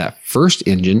officer from that first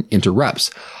engine,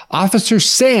 interrupts. Officer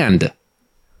Sand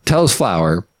tells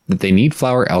Flower that they need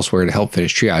Flower elsewhere to help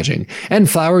finish triaging. And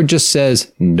Flower just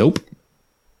says, nope.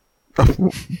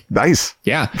 Nice.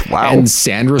 Yeah. Wow. And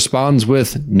Sand responds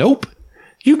with, nope.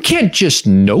 You can't just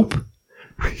nope.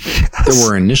 Yes. There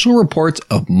were initial reports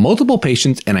of multiple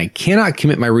patients, and I cannot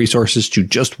commit my resources to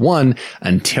just one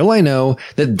until I know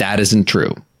that that isn't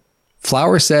true.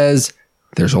 Flower says,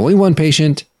 there's only one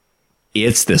patient.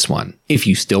 It's this one. If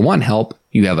you still want help,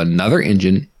 you have another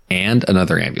engine and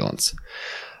another ambulance.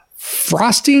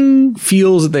 Frosting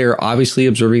feels that they are obviously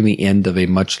observing the end of a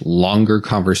much longer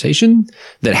conversation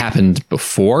that happened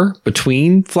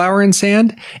between Flower and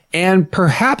Sand, and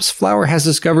perhaps Flower has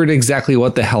discovered exactly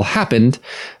what the hell happened,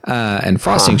 and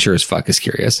Frosting sure as fuck is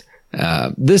curious.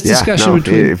 This discussion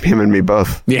between him and me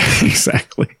both. Yeah,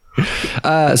 exactly.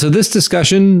 So this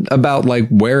discussion about like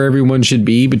where everyone should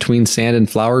be between Sand and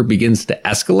Flower begins to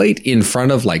escalate in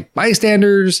front of like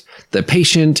bystanders, the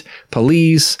patient,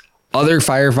 police, other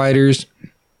firefighters,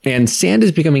 and Sand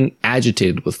is becoming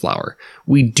agitated with Flower.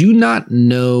 We do not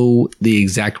know the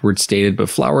exact words stated, but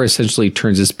Flower essentially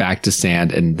turns his back to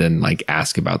Sand and then like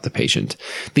asks about the patient.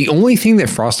 The only thing that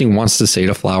Frosting wants to say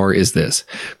to Flower is this: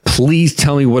 please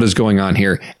tell me what is going on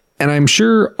here. And I'm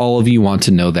sure all of you want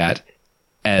to know that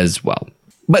as well.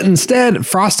 But instead,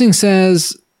 Frosting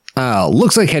says,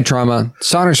 looks like head trauma,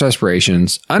 sonorous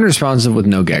respirations, unresponsive with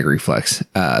no gag reflex,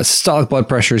 systolic blood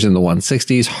pressures in the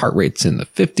 160s, heart rates in the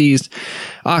 50s,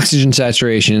 oxygen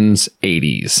saturations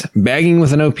 80s, bagging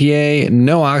with an OPA,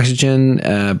 no oxygen,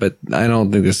 but I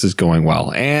don't think this is going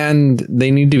well, and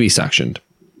they need to be suctioned.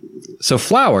 So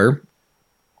Flower,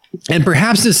 and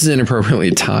perhaps this is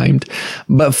inappropriately timed,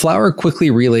 but Flower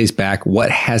quickly relays back what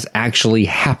has actually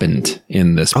happened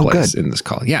in this place, in this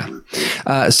call. Yeah.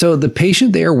 So the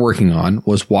patient they are working on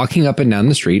was walking up and down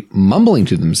the street, mumbling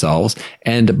to themselves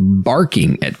and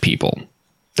barking at people.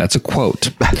 That's a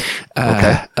quote.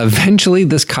 Eventually,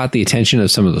 this caught the attention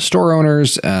of some of the store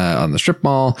owners on the strip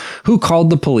mall, who called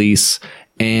the police.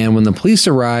 And when the police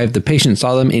arrived, the patient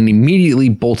saw them and immediately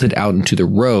bolted out into the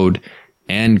road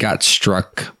and got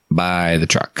struck by the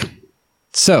truck.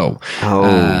 So,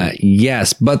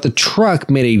 yes, but the truck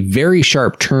made a very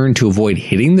sharp turn to avoid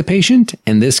hitting the patient,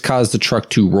 and this caused the truck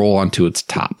to roll onto its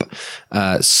top.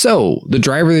 So the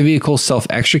driver of the vehicle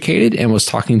self-extricated and was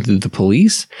talking to the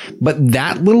police, but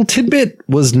that little tidbit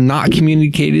was not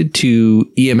communicated to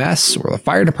EMS or the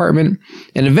fire department,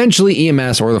 and eventually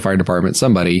EMS or the fire department,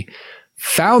 somebody,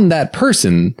 found that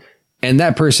person, and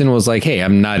that person was like, hey,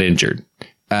 I'm not injured.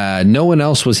 No one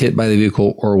else was hit by the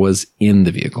vehicle or was in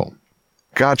the vehicle.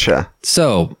 Gotcha.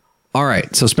 So, all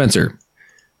right. So, Spencer,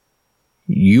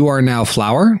 you are now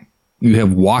Flower. You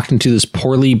have walked into this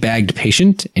poorly bagged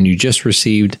patient and you just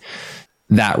received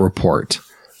that report.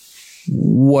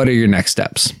 What are your next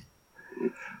steps?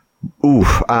 Ooh,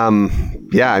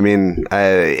 yeah, I mean,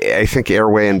 I think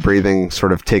airway and breathing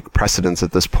sort of take precedence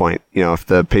at this point. You know, if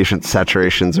the patient's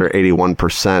saturations are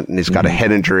 81% and he's got a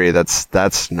head injury,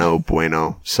 that's no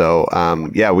bueno. So,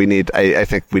 yeah, I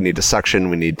think we need to suction.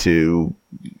 We need to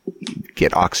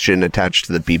get oxygen attached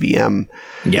to the BBM.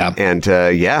 Yeah. And,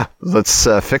 yeah, let's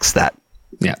fix that.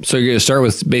 Yeah. So you're going to start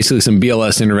with basically some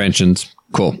BLS interventions.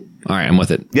 Cool. All right, I'm with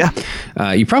it. Yeah.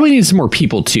 You probably need some more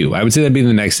people too. I would say that'd be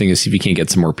the next thing, is see if you can't get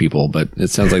some more people, but it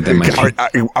sounds like that might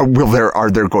be.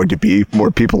 Are there going to be more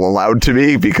people allowed to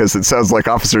be? Because it sounds like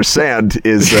Officer Sand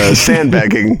is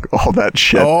sandbagging all that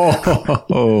shit.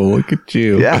 Oh, look at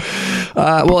you. Yeah.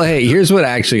 Well, hey, here's what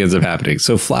actually ends up happening.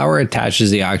 So Flower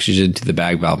attaches the oxygen to the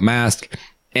bag valve mask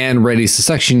and readies the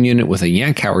suction unit with a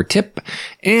Yankauer tip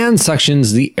and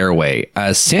suctions the airway.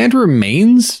 Sand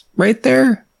remains right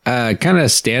there, kind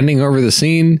of standing over the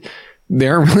scene. They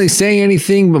aren't really saying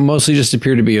anything, but mostly just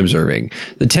appear to be observing.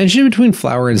 The tension between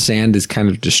Flower and Sand is kind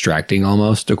of distracting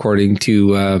almost, according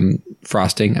to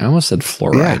Frosting. I almost said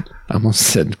fluoride. Yeah. I almost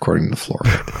said according to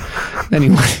fluoride.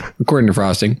 Anyway, according to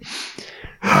Frosting.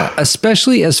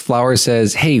 Especially as Flower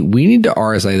says, hey, we need to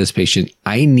RSI this patient.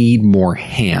 I need more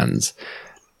hands.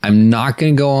 I'm not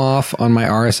going to go off on my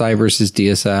RSI versus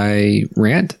DSI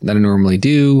rant that I normally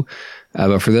do.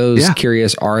 But for those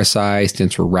curious, RSI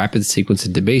stands for rapid sequence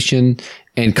intubation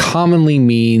and commonly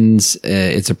means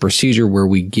it's a procedure where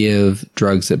we give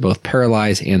drugs that both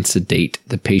paralyze and sedate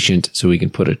the patient so we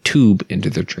can put a tube into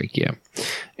their trachea.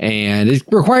 And it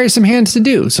requires some hands to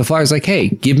do. So Flower's like, hey,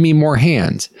 give me more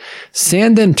hands.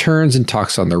 Sand then turns and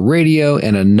talks on the radio,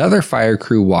 and another fire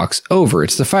crew walks over.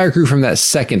 It's the fire crew from that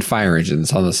second fire engine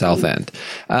that's on the south end.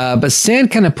 But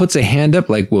Sand kind of puts a hand up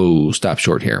like, whoa, stop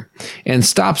short here, and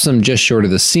stops them just short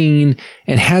of the scene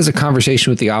and has a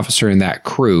conversation with the officer and that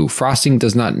crew. Frosting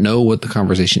does not know what the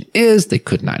conversation is. They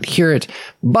could not hear it,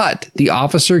 but the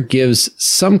officer gives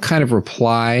some kind of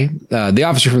reply. The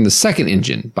officer from the second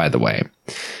engine, by the way,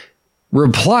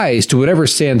 replies to whatever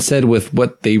Sand said with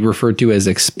what they refer to as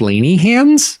explainy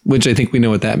hands, which I think we know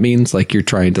what that means. Like you're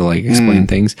trying to like explain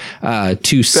things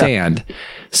to Sand.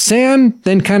 Sand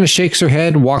then kind of shakes her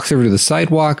head, walks over to the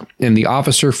sidewalk, and the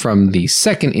officer from the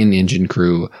second in-engine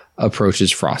crew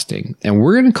approaches Frosting. And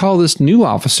we're going to call this new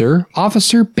officer,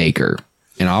 Officer Baker.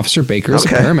 And Officer Baker is a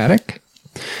paramedic.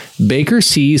 Baker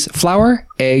sees flour,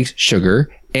 eggs,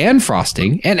 sugar, and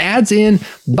frosting and adds in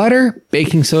butter,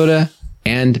 baking soda,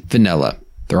 and vanilla.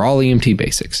 They're all EMT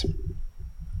basics.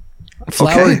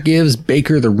 Flower gives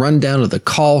Baker the rundown of the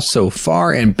call so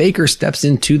far, and Baker steps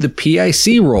into the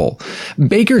PIC role.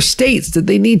 Baker states that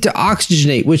they need to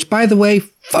oxygenate, which, by the way,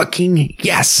 fucking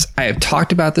yes. I have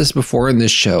talked about this before in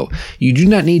this show. You do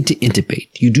not need to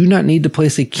intubate. You do not need to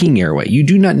place a king airway. You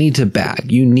do not need to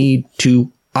bag. You need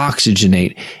to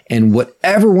oxygenate. And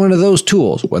whatever one of those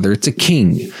tools, whether it's a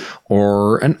king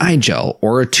or an iGel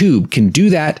or a tube, can do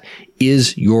that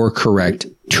is your correct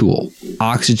tool.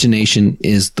 Oxygenation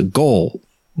is the goal,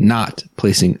 not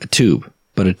placing a tube,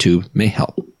 but a tube may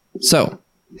help. So,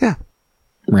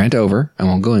 rant over. I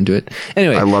won't go into it.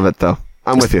 Anyway. I love it though.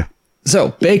 I'm with you. So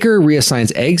Baker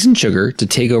reassigns eggs and sugar to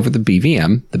take over the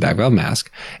BVM, the bag valve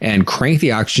mask, and crank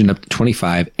the oxygen up to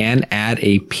 25 and add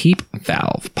a PEEP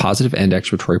valve. Positive end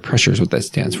expiratory pressure is what that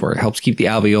stands for. It helps keep the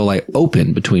alveoli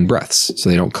open between breaths so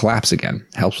they don't collapse again.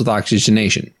 Helps with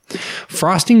oxygenation.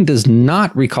 Frosting does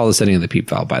not recall the setting of the PEEP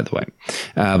valve, by the way,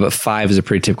 but 5 is a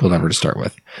pretty typical number to start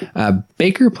with.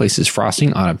 Baker places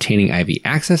Frosting on obtaining IV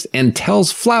access and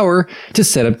tells Flower to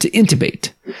set up to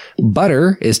intubate.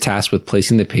 Butter is tasked with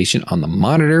placing the patient on the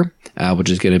monitor, which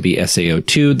is going to be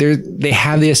SaO2. They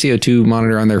have the SaO2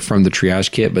 monitor on there from the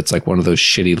triage kit, but it's like one of those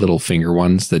shitty little finger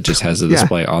ones that just has a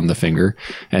display on the finger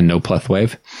and no pleth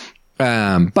wave.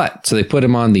 But so they put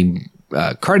him on the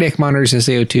cardiac monitors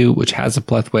SaO2, which has a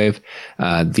pleth wave,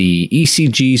 the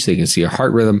ECG, so you can see a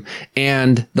heart rhythm,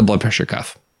 and the blood pressure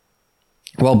cuff.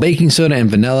 While baking soda and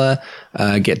vanilla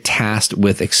get tasked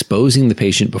with exposing the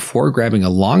patient before grabbing a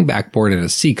long backboard and a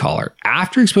C-collar.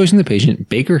 After exposing the patient,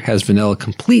 Baker has vanilla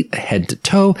complete head to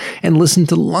toe and listen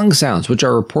to lung sounds, which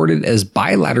are reported as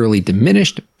bilaterally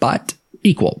diminished but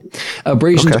equal.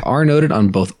 Abrasions are noted on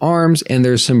both arms, and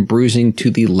there's some bruising to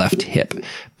the left hip.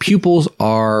 Pupils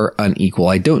are unequal.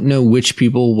 I don't know which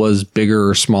pupil was bigger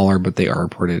or smaller, but they are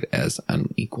reported as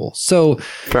unequal. So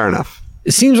fair enough.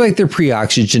 It seems like they're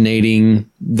pre-oxygenating.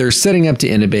 They're setting up to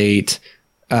intubate.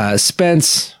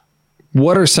 Spence,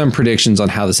 what are some predictions on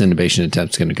how this intubation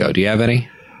attempt is going to go? Do you have any?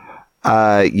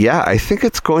 Yeah, I think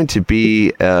it's going to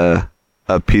be a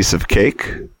piece of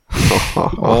cake.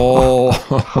 Oh,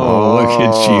 look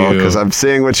at you! Because I'm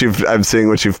seeing what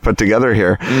you've put together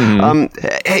here.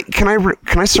 Hey, can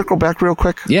I circle back real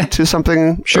quick? Yeah. To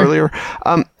something earlier.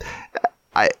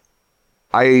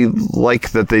 I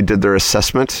like that they did their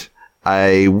assessment.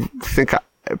 I think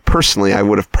personally I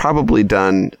would have probably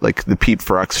done like the PEEP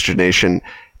for oxygenation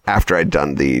after I'd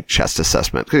done the chest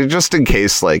assessment, just in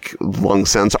case like lung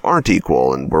sounds aren't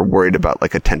equal and we're worried about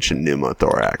like a tension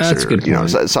pneumothorax. That's or good point.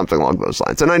 Something along those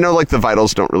lines. And I know like the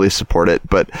vitals don't really support it,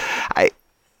 but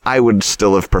I would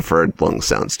still have preferred lung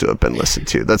sounds to have been listened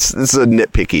to. This is a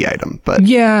nitpicky item, but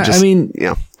yeah, just, I mean,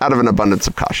 out of an abundance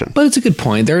of caution. But it's a good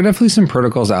point. There are definitely some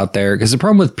protocols out there, because the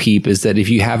problem with PEEP is that if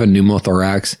you have a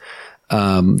pneumothorax,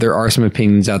 there are some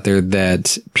opinions out there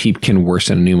that PEEP can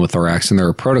worsen a pneumothorax, and there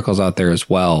are protocols out there as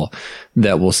well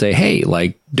that will say, hey,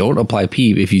 like, don't apply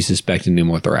PEEP if you suspect a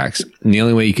pneumothorax. And the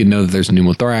only way you can know that there's a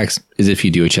pneumothorax is if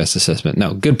you do a chest assessment.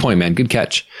 No, good point, man. Good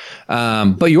catch.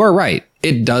 But you are right.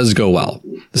 It does go well.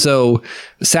 So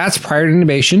SATs prior to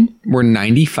intubation were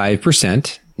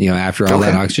 95%, after all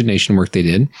that oxygenation work they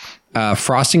did.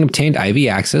 Frosting obtained IV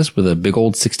access with a big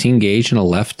old 16 gauge and a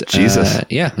left, and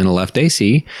a left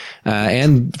AC.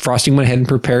 And Frosting went ahead and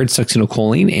prepared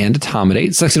succinylcholine and etomidate.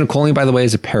 Succinylcholine, by the way,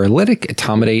 is a paralytic.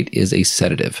 Etomidate is a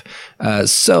sedative.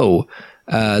 So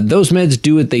those meds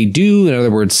do what they do. In other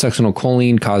words,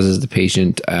 succinylcholine causes the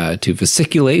patient to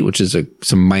vesiculate, which is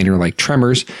some minor like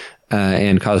tremors.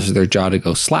 And causes their jaw to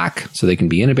go slack so they can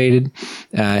be intubated.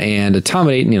 And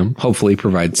etomidate, hopefully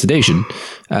provide sedation.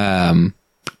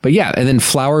 But yeah, and then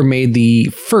Flower made the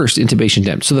first intubation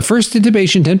attempt. So the first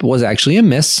intubation attempt was actually a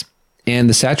miss, and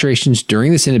the saturations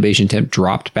during this intubation attempt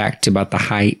dropped back to about the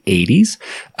high 80s.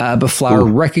 But Flower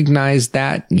recognized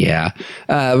that.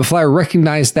 But Flower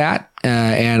recognized that.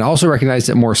 And also recognized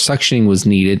that more suctioning was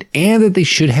needed, and that they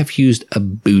should have used a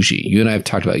bougie. You and I have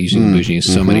talked about using the bougie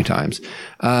so many times.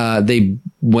 They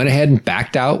went ahead and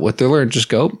backed out with their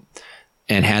laryngoscope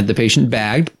and had the patient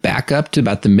bagged back up to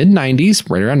about the mid 90s,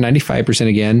 right around 95%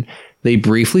 again. They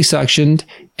briefly suctioned,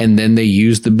 and then they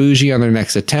used the bougie on their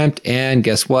next attempt. And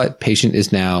guess what? Patient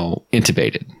is now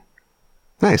intubated.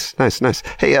 Nice.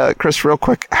 Hey, Chris, real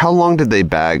quick, how long did they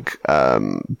bag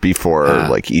before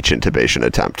like each intubation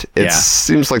attempt? It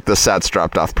seems like the SATs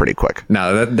dropped off pretty quick.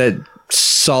 No, that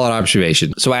solid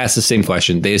observation. So I asked the same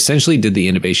question. They essentially did the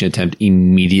intubation attempt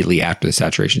immediately after the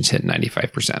saturations hit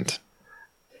 95%.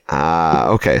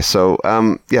 Okay. So,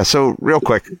 so real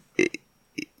quick,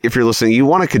 if you're listening, you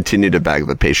want to continue to bag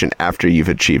the patient after you've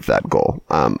achieved that goal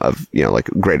of, like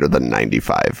greater than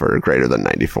 95 or greater than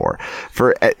 94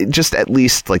 for just at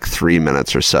least like 3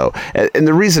 minutes or so. And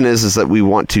the reason is that we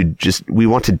want to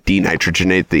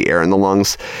denitrogenate the air in the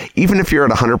lungs. Even if you're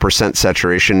at 100%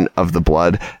 saturation of the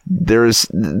blood,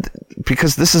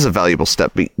 because this is a valuable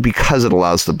step because it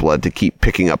allows the blood to keep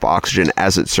picking up oxygen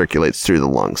as it circulates through the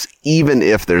lungs, even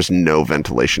if there's no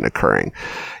ventilation occurring.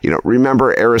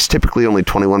 Remember, air is typically only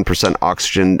 21%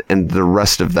 oxygen, and the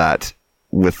rest of that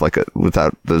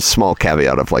without the small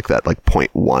caveat of like that, like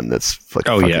 0.1 that's like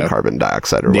carbon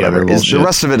dioxide or whatever. The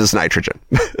rest of it is nitrogen.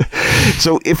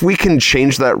 So if we can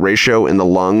change that ratio in the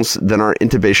lungs, then our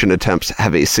intubation attempts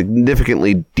have a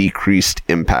significantly decreased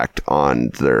impact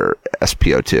on their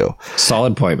SpO2.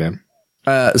 Solid point, man.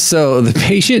 So the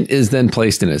patient is then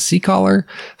placed in a C-collar.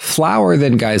 Flower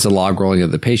then guides the log rolling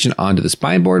of the patient onto the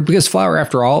spine board, because Flower,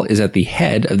 after all, is at the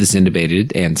head of this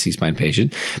intubated and C-spine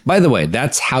patient. By the way,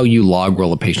 that's how you log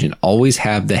roll a patient. Always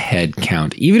have the head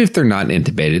count, even if they're not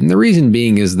intubated. And the reason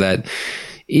being is that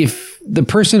if the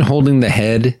person holding the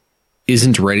head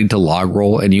isn't ready to log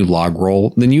roll and you log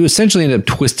roll, then you essentially end up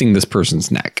twisting this person's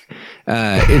neck.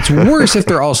 It's worse if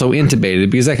they're also intubated,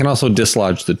 because that can also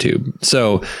dislodge the tube.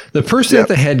 So the person at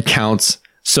the head counts.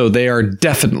 So they are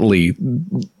definitely,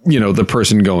 the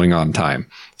person going on time.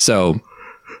 So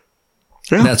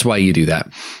that's why you do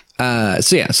that.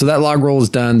 So that log roll is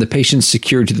done. The patient's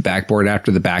secured to the backboard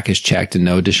after the back is checked and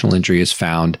no additional injury is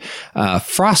found.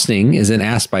 Frosting is then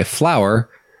asked by Flower,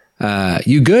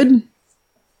 you good?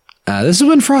 This is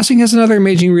when Frosting has another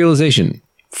amazing realization.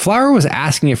 Flower was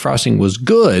asking if Frosting was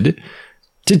good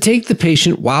to take the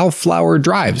patient while Flower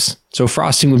drives. So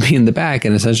Frosting would be in the back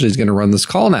and essentially is going to run this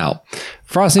call now.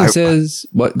 Frosting says,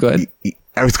 what? Go ahead.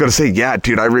 I was going to say, yeah,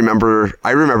 dude, I remember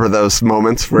those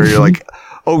moments where you're like,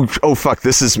 oh, fuck,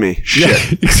 this is me.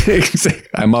 Shit. Yeah,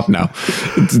 I'm up now.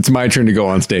 It's my turn to go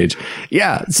on stage.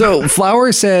 Yeah. So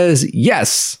Flower says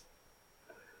yes.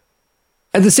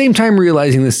 At the same time,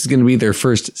 realizing this is going to be their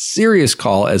first serious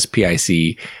call as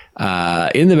PIC,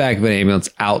 in the back of an ambulance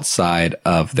outside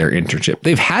of their internship.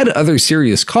 They've had other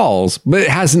serious calls, but it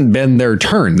hasn't been their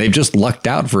turn. They've just lucked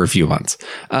out for a few months.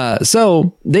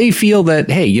 So they feel that,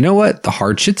 hey, you know what? The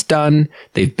hard shit's done.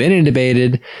 They've been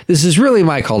intubated. This is really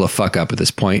my call to fuck up at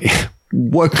this point.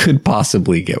 What could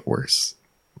possibly get worse?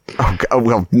 Oh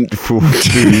well,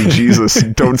 Jesus!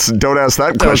 Don't ask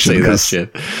that question. Don't say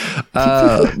that shit.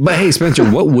 But hey, Spencer,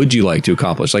 what would you like to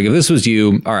accomplish? Like, if this was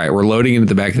you, all right, we're loading into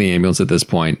the back of the ambulance at this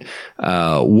point.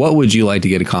 What would you like to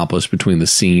get accomplished between the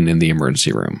scene and the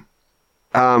emergency room?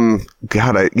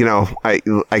 God,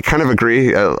 I kind of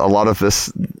agree. A lot of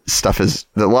this stuff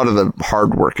a lot of the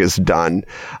hard work is done.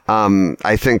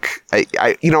 I think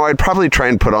I'd probably try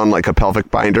and put on like a pelvic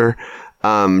binder.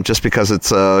 Just because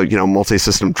it's a,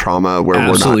 multi-system trauma where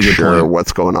Absolutely, we're not sure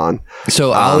what's going on.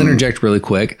 So I'll interject really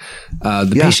quick.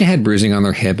 The patient had bruising on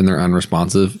their hip and they're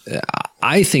unresponsive.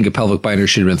 I think a pelvic binder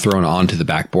should have been thrown onto the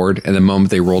backboard. And the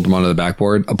moment they rolled them onto the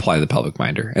backboard, apply the pelvic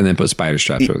binder and then put spider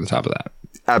straps over the top of that.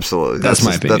 Absolutely. That's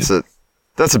my opinion.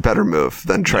 That's a better move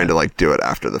than trying to do it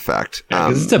after the fact.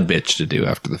 Because it's a bitch to do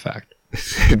after the fact.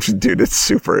 Dude, it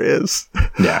super is.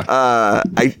 Yeah.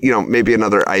 Maybe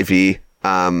another IV.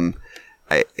 And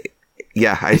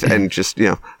just,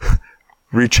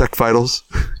 recheck vitals.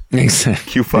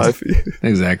 Exactly. Q5.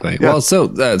 Exactly. Yeah. Well,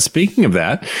 so speaking of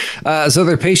that, so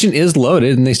their patient is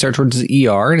loaded and they start towards the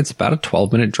ER and it's about a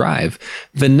 12-minute drive.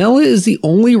 Vanilla is the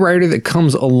only rider that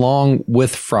comes along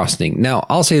with Frosting. Now,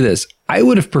 I'll say this. I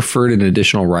would have preferred an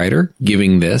additional rider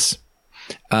giving this.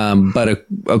 But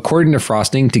according to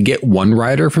Frosting, to get one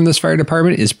rider from this fire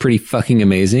department is pretty fucking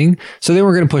amazing. So they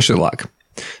were going to push their luck.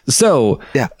 So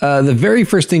the very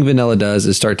first thing Vanilla does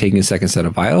is start taking a second set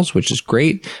of vitals, which is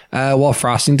great, while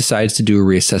Frosting decides to do a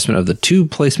reassessment of the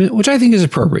tube placement, which I think is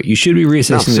appropriate. You should be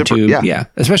reassessing the tube,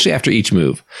 especially after each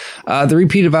move. The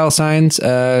repeated vital signs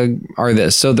are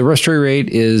this. So the respiratory rate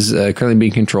is currently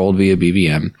being controlled via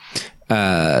BVM.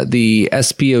 The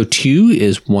SpO2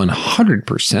 is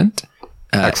 100%.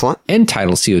 Excellent.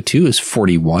 End-tidal CO2 is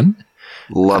 41.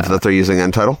 Love that they're using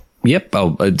end-tidal. Yep.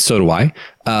 Oh, so do I.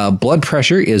 Blood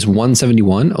pressure is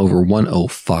 171 over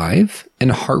 105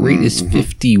 and heart rate is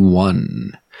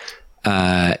 51.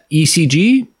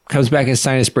 ECG comes back as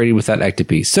sinus braided without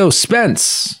ectopy. So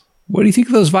Spence, what do you think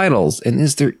of those vitals? And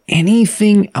is there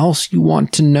anything else you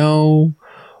want to know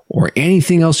or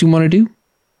anything else you want to do?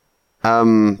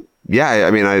 Yeah,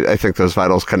 I mean, I think those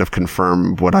vitals kind of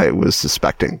confirm what I was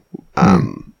suspecting,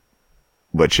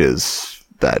 which is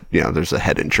that, there's a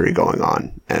head injury going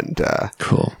on. And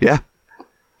cool. Yeah.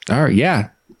 All right. Yeah.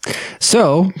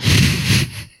 So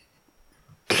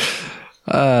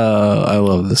I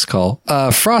love this call.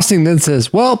 Frosting then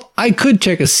says, well, I could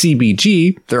check a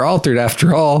CBG. They're altered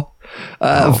after all.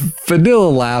 Vanilla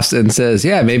laughs and says,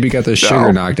 yeah, maybe got the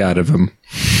sugar knocked out of him.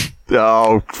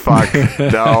 Oh, fuck.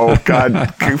 No,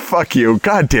 God, fuck you.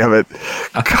 God damn it.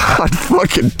 God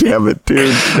fucking damn it,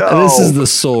 dude. No. This is the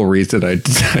sole reason I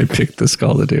picked this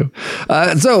call to do.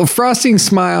 So Frosting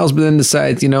smiles, but then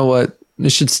decides, you know what? I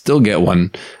should still get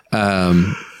one.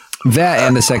 That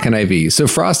and the second IV. So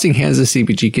Frosting hands the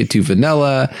CBG kit to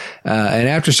Vanilla. And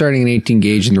after starting an 18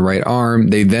 gauge in the right arm,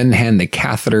 they then hand the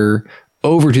catheter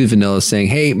over to Vanilla saying,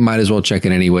 hey, might as well check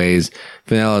it anyways.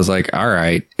 Vanilla's like, all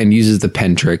right, and uses the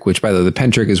pen trick, which by the way, the pen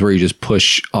trick is where you just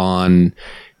push on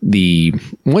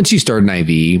once you start an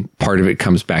IV, part of it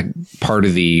comes back, part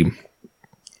of the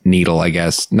needle, I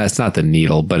guess. That's not the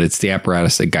needle, but it's the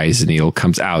apparatus that guides the needle,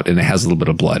 comes out and it has a little bit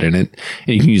of blood in it.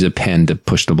 And you can use a pen to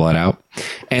push the blood out.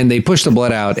 And they push the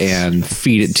blood out and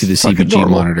feed it to the CBG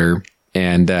monitor.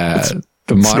 And,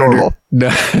 the monitor, no,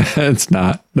 it's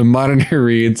not. The monitor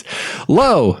reads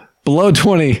low, below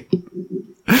 20.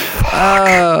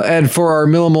 And for our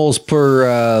millimoles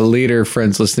per liter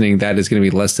friends listening, that is going to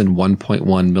be less than 1.1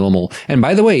 millimole. And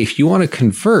by the way, if you want to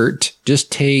convert,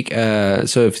 just take,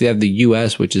 so if you have the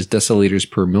US, which is deciliters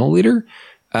per milliliter,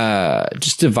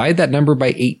 just divide that number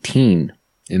by 18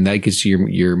 and that gives you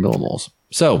your millimoles.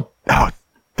 So. Oh,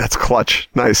 that's clutch.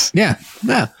 Nice. Yeah.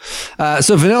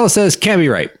 So Vanilla says, can't be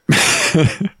right.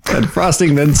 And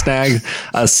Frosting then snags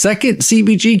a second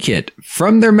CBG kit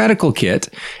from their medical kit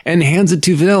and hands it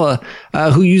to Vanilla,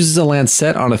 who uses a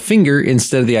lancet on a finger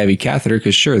instead of the IV catheter,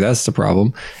 because sure, that's the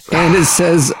problem. And it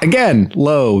says, again,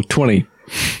 low 20.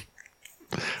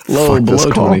 Low, below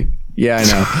 20. Yeah, I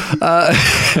know.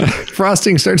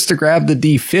 Frosting starts to grab the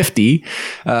D50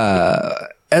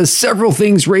 as several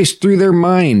things race through their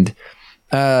mind.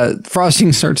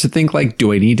 Frosting starts to think like,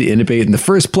 do I need to intubate in the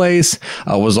first place?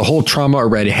 Was the whole trauma a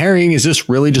red herring? Is this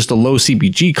really just a low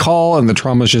CBG call and the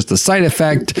trauma is just a side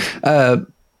effect?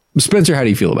 Spencer, how do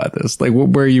you feel about this? Like,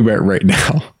 where are you at right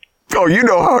now? Oh, you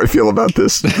know how I feel about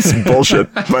this. This is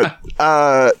bullshit. But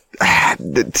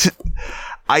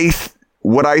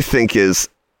what I think is,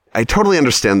 I totally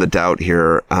understand the doubt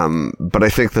here, but I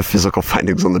think the physical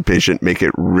findings on the patient make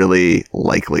it really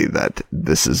likely that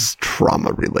this is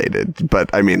trauma related. But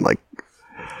I mean, like,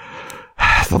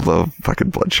 the low fucking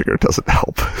blood sugar doesn't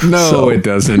help. No, it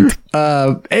doesn't.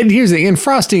 And here's the thing. And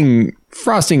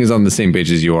frosting is on the same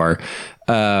page as you are.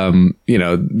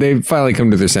 They've finally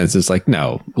come to their senses. Like,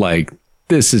 no, like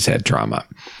this is head trauma.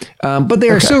 But they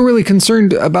are still really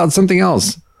concerned about something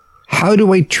else. How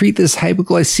do I treat this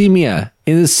hypoglycemia?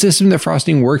 In the system that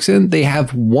Frosting works in, they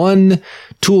have one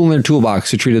tool in their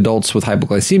toolbox to treat adults with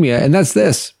hypoglycemia, and that's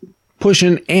this. Push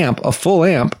a full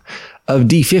amp of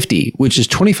D50, which is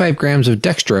 25 grams of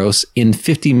dextrose in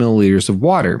 50 milliliters of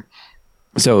water.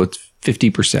 So it's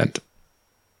 50%.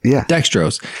 Yeah.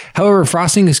 Dextrose. However,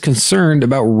 Frosting is concerned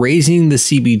about raising the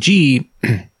CBG.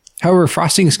 However,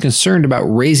 Frosting is concerned about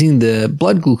raising the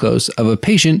blood glucose of a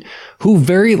patient who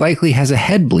very likely has a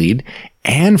head bleed,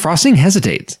 and Frosting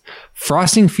hesitates.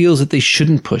 Frosting feels that they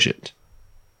shouldn't push it,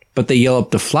 but they yell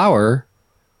up to Flour,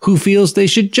 who feels they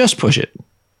should just push it.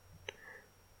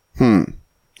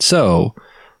 So,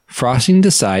 Frosting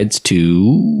decides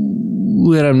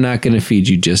to, and I'm not going to feed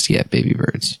you just yet, baby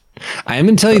birds. I am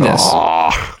going to tell you this.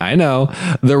 I know.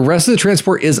 The rest of the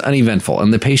transport is uneventful,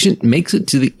 and the patient makes it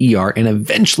to the ER and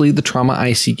eventually the trauma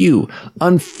ICU.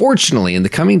 Unfortunately, in the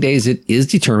coming days, it is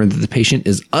determined that the patient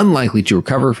is unlikely to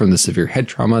recover from the severe head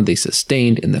trauma they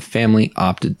sustained, and the family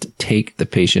opted to take the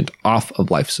patient off of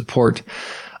life support,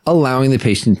 allowing the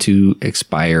patient to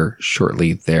expire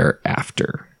shortly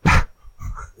thereafter.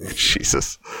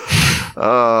 Jesus.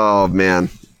 Oh, man.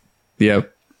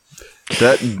 Yep.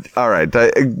 All right.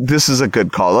 This is a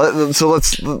good call. So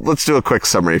let's do a quick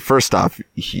summary. First off,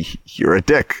 you're a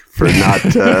dick for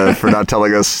not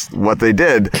telling us what they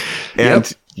did,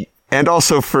 and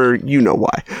also for you know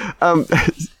why.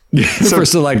 For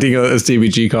selecting a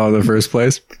CBG call in the first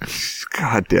place.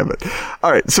 God damn it!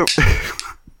 All right, so.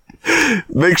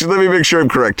 Let me make sure I'm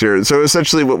correct here. So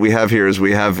essentially, what we have here is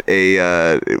we have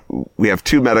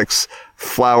two medics,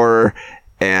 Flour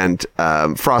and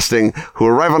Frosting, who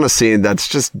arrive on a scene that's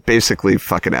just basically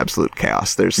fucking absolute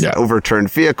chaos. There's an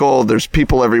overturned vehicle, there's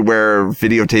people everywhere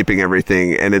videotaping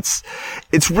everything, and it's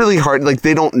really hard. Like,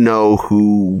 they don't know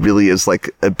who really is like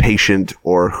a patient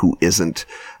or who isn't.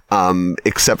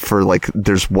 Except for like,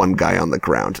 there's one guy on the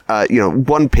ground.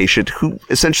 One patient who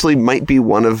essentially might be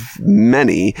one of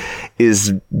many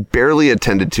is barely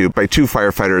attended to by two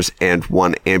firefighters and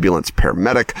one ambulance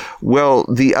paramedic. Well,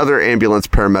 the other ambulance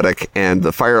paramedic and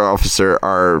the fire officer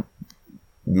are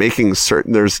making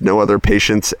certain there's no other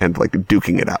patients and like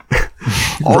duking it out.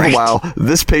 All the while,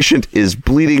 this patient is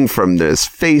bleeding from his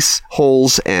face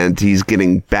holes and he's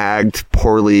getting bagged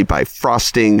poorly by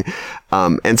Frosting.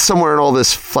 And somewhere in all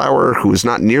this, Flour, who is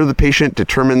not near the patient,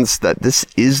 determines that this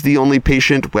is the only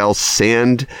patient, while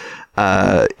Sand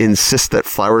insists that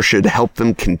Flour should help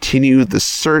them continue the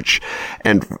search.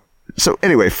 And so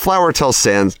anyway, Flour tells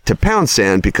Sand to pound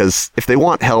Sand because if they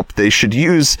want help, they should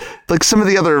use like some of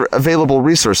the other available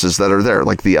resources that are there,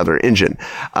 like the other engine.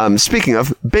 Speaking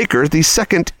of, Baker, the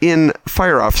second in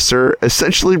fire officer,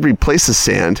 essentially replaces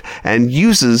Sand and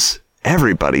uses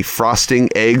everybody: Frosting,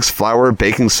 eggs, flour,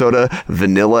 baking soda,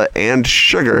 vanilla, and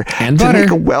sugar, and to butter.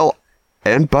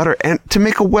 make to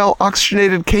make a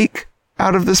well-oxygenated cake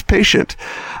out of this patient.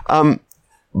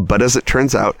 But as it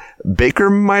turns out, Baker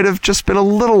might have just been a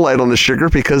little light on the sugar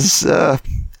because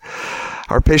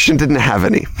our patient didn't have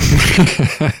any.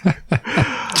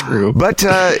 True. But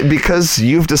because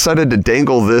you've decided to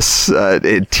dangle this,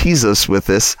 tease us with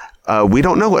this, we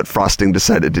don't know what Frosting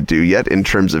decided to do yet in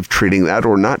terms of treating that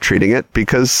or not treating it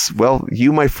because, well,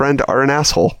 you, my friend, are an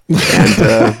asshole.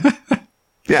 And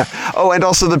yeah. Oh, and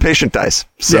also the patient dies.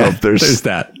 So there's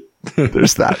that.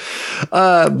 There's that.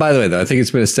 By the way, though, I think it's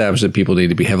been established that people need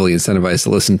to be heavily incentivized to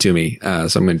listen to me. So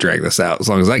I'm going to drag this out as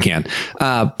long as I can.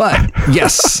 But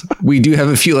yes, we do have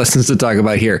a few lessons to talk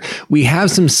about here. We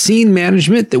have some scene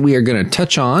management that we are going to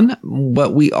touch on,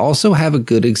 but we also have a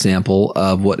good example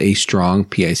of what a strong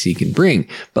PIC can bring.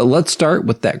 But let's start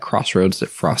with that crossroads that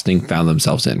Frosting found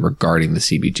themselves in regarding the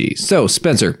CBG. So,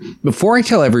 Spencer, before I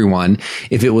tell everyone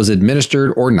if it was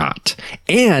administered or not,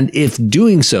 and if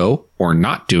doing so or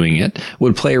not doing it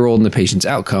would play a role in the patient's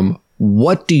outcome,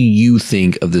 what do you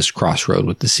think of this crossroad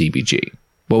with the CBG?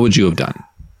 What would you have done?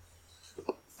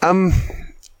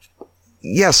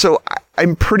 Yeah, so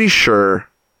I'm pretty sure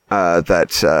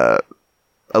that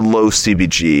a low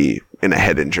CBG in a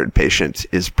head injured patient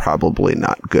is probably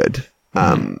not good.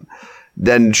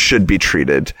 Then should be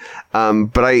treated.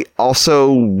 But I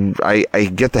also,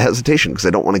 I get the hesitation because I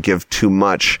don't want to give too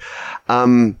much.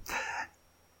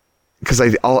 Because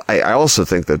I also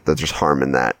think that there's harm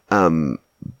in that.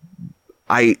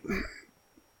 A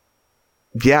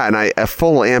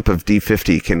full amp of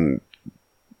D50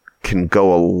 can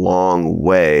go a long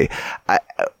way.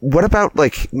 What about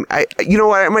like, I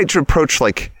might approach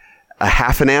like a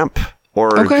half an amp or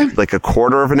like a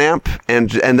quarter of an amp and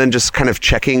then just kind of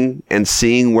checking and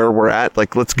seeing where we're at.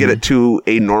 Like, let's get it to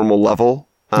a normal level.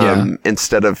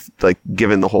 Instead of like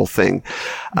giving the whole thing.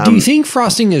 Do you think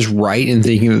Frosting is right in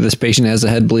thinking that this patient has a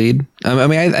head bleed? I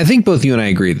mean, I think both you and I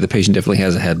agree that the patient definitely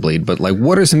has a head bleed, but like,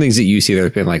 what are some things that you see that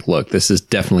have been like, look, this is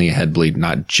definitely a head bleed,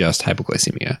 not just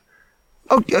hypoglycemia?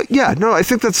 Oh yeah, no, I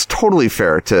think that's totally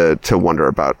fair to wonder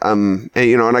about. And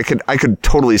I could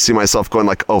totally see myself going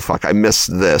like, oh fuck, I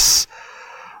missed this,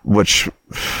 which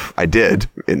I did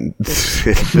in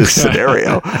this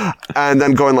scenario, and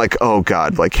then going like, oh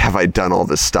God, like, have I done all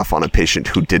this stuff on a patient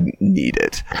who didn't need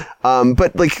it?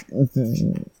 But like,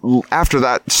 after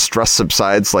that stress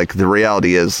subsides, like, the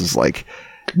reality is like,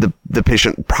 the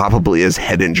patient probably is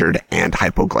head injured and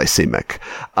hypoglycemic.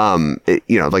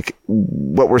 Like,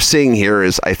 what we're seeing here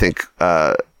is, I think,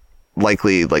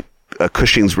 likely like a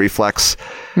Cushing's reflex,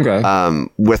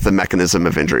 with the mechanism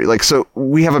of injury. Like, so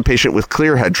we have a patient with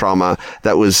clear head trauma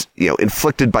that was,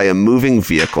 inflicted by a moving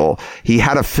vehicle. He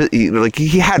had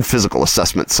he had physical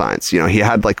assessment signs. He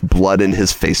had like blood in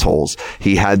his face holes.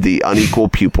 He had the unequal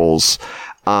pupils.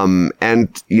 And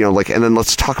then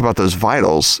let's talk about those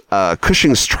vitals.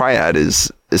 Cushing's triad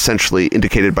is essentially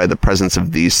indicated by the presence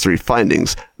of these three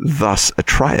findings, thus a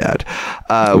triad.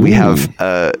 We have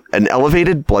an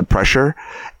elevated blood pressure,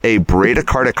 a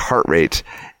bradycardic heart rate,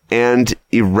 and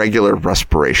irregular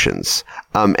respirations.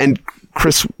 And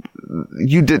Chris,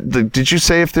 did you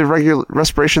say if the regular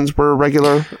respirations were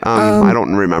irregular? I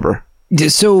don't remember.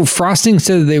 So Frosting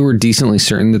said they were decently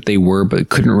certain that they were, but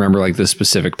couldn't remember like the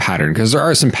specific pattern, because there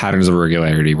are some patterns of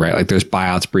irregularity, right? Like there's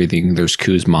Biot's breathing, there's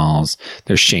Kussmaul's,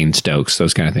 there's Shane Stokes,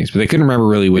 those kind of things, but they couldn't remember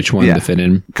really which one to fit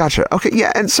in. Gotcha. Okay.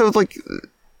 Yeah. And so like,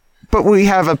 but we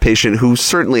have a patient who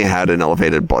certainly had an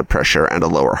elevated blood pressure and a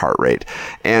lower heart rate.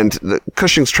 And the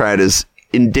Cushing's triad is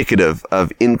indicative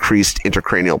of increased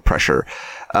intracranial pressure.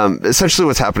 Essentially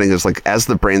what's happening is like, as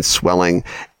the brain's swelling,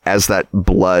 as that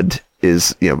blood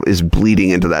is bleeding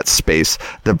into that space,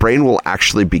 the brain will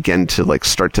actually begin to like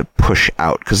start to push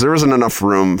out because there isn't enough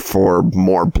room for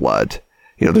more blood.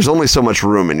 There's only so much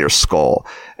room in your skull,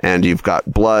 and you've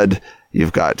got blood,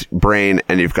 you've got brain,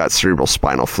 and you've got cerebral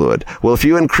spinal fluid. Well, if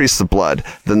you increase the blood,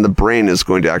 then the brain is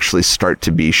going to actually start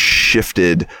to be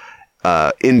shifted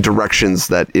in directions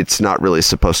that it's not really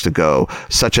supposed to go,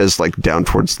 such as like down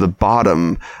towards the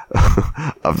bottom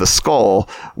of the skull,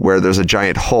 where there's a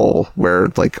giant hole where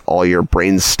like all your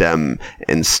brain stem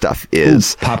and stuff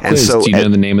is. Ooh, pop quiz. Do you know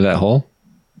the name of that hole?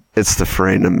 It's the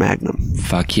foramen magnum.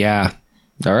 Fuck yeah.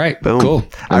 All right. Boom. Cool.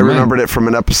 I remembered it from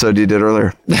an episode you did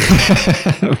earlier.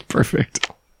 Perfect.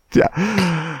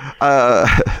 Yeah.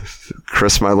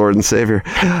 Chris, my Lord and Savior.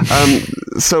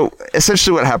 So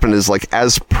essentially what happened is like,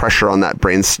 as pressure on that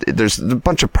brain, there's a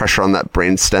bunch of pressure on that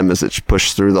brain stem as it's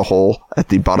pushed through the hole at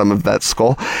the bottom of that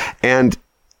skull. And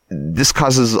this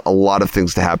causes a lot of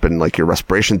things to happen, like your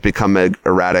respirations become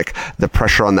erratic. The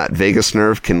pressure on that vagus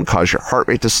nerve can cause your heart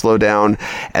rate to slow down,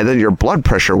 and then your blood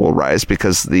pressure will rise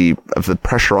because of the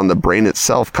pressure on the brain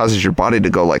itself causes your body to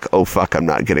go like, oh fuck, I'm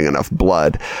not getting enough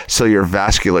blood. So your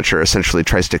vasculature essentially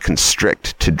tries to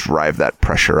constrict to drive that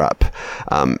pressure up.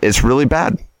 It's really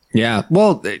bad. Yeah.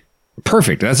 Well,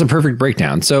 perfect. That's a perfect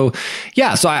breakdown. So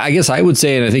yeah, so I guess I would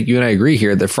say, and I think you and I agree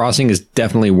here, that Frosting is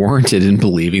definitely warranted in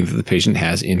believing that the patient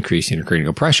has increased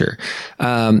intracranial pressure.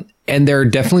 And there are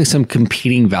definitely some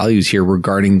competing values here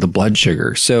regarding the blood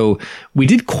sugar. So we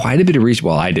did quite a bit of research.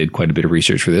 Well, I did quite a bit of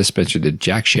research for this. Spencer did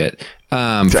jack shit.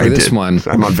 For this one,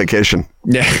 I'm on vacation.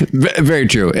 Yeah, very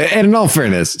true. And in all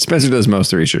fairness, Spencer does most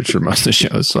of the research for most of the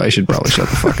shows, so I should probably shut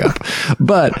the fuck up.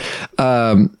 But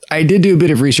I did do a bit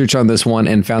of research on this one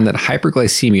and found that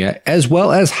hyperglycemia, as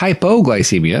well as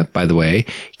hypoglycemia, by the way,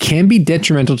 can be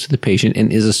detrimental to the patient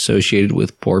and is associated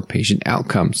with poor patient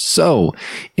outcomes. So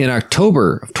in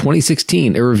October of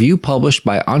 2016, a review published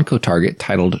by OncoTarget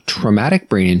titled Traumatic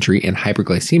Brain Injury and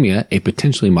Hyperglycemia, a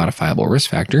Potentially Modifiable Risk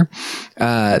Factor,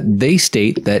 they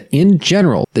state that in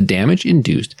general, the damage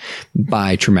induced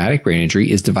by traumatic brain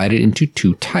injury is divided into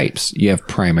two types. You have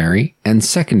primary and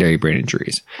secondary brain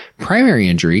injuries. Primary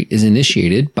injury is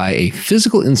initiated by a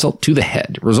physical insult to the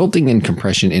head, resulting in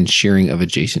compression and shearing of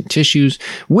adjacent tissues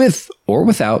with or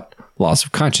without loss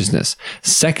of consciousness.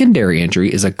 Secondary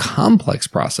injury is a complex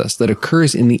process that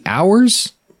occurs in the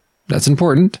hours That's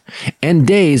important. And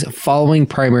days following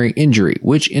primary injury,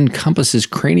 which encompasses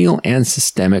cranial and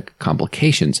systemic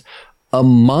complications.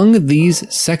 Among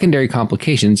these secondary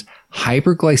complications,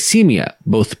 hyperglycemia,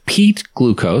 both peaked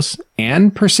glucose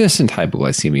and persistent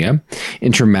hypoglycemia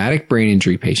in traumatic brain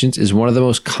injury patients, is one of the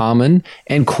most common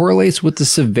and correlates with the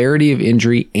severity of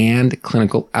injury and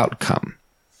clinical outcome.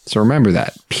 So remember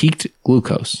that. Peaked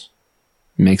glucose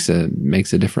makes a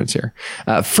difference here.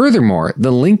 Furthermore, the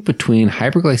link between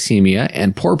hyperglycemia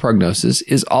and poor prognosis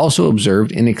is also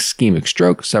observed in ischemic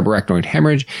stroke, subarachnoid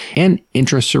hemorrhage, and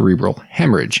intracerebral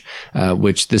hemorrhage,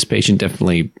 which this patient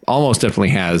almost definitely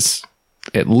has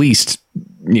at least,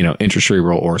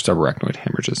 intracerebral or subarachnoid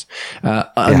hemorrhages.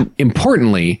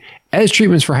 Importantly, as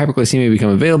treatments for hyperglycemia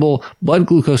become available, blood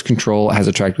glucose control has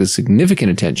attracted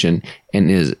significant attention and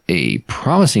is a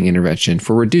promising intervention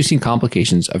for reducing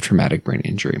complications of traumatic brain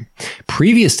injury.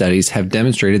 Previous studies have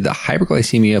demonstrated that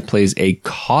hyperglycemia plays a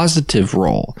causative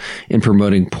role in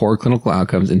promoting poor clinical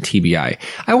outcomes in TBI.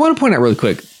 I want to point out really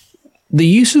quick, the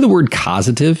use of the word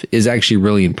causative is actually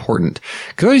really important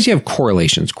because always you have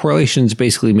correlations. Correlations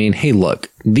basically mean, hey, look,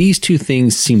 these two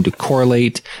things seem to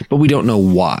correlate, but we don't know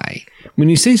why. When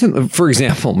you say something, for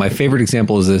example, my favorite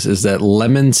example is that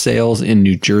lemon sales in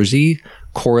New Jersey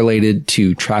correlated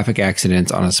to traffic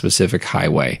accidents on a specific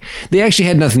highway. They actually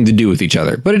had nothing to do with each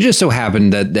other, but it just so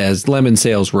happened that as lemon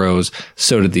sales rose,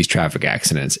 so did these traffic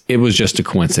accidents. It was just a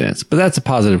coincidence, but that's a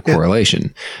positive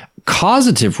correlation.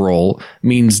 Causative role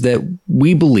means that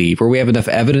we believe, or we have enough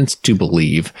evidence to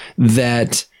believe,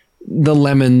 that the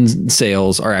lemon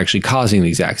sales are actually causing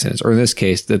these accidents, or in this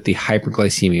case, that the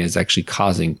hyperglycemia is actually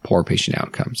causing poor patient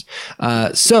outcomes.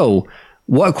 So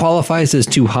what qualifies as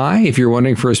too high? If you're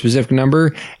wondering for a specific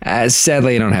number,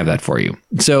 sadly, I don't have that for you.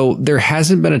 So there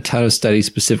hasn't been a ton of studies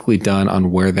specifically done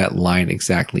on where that line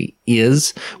exactly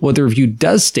is. What the review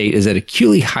does state is that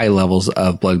acutely high levels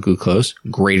of blood glucose,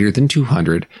 greater than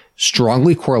 200,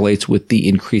 strongly correlates with the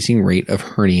increasing rate of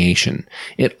herniation.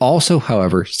 It also,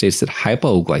 however, states that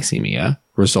hypoglycemia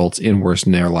results in worse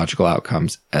neurological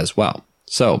outcomes as well.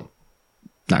 So,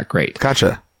 not great.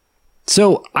 Gotcha.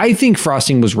 So I think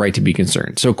Frosting was right to be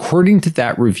concerned. So according to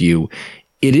that review,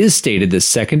 it is stated that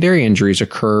secondary injuries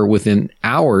occur within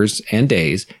hours and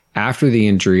days after the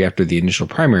injury, after the initial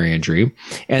primary injury,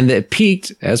 and that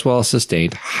peaked as well as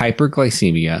sustained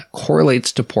hyperglycemia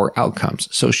correlates to poor outcomes.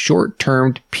 So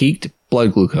short-term peaked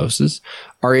blood glucoses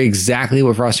are exactly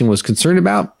what Frosting was concerned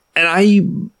about. And I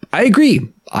agree.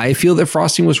 I feel that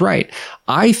Frosting was right.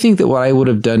 I think that what I would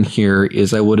have done here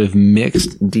is I would have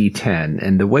mixed D10.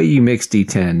 And the way you mix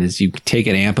D10 is you take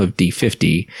an amp of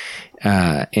D50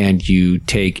 and you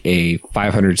take a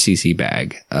 500 cc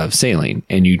bag of saline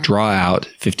and you draw out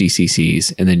 50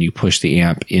 cc's and then you push the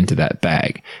amp into that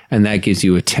bag. And that gives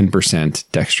you a 10%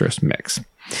 dextrose mix.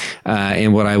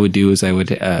 And what I would do is I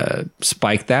would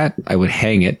spike that, I would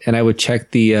hang it, and I would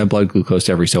check the blood glucose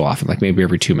every so often, like maybe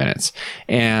every 2 minutes.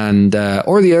 And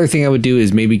or the other thing I would do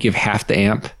is maybe give half the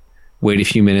amp, wait a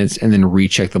few minutes, and then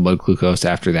recheck the blood glucose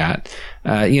after that.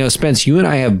 Spence, you and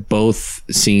I have both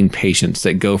seen patients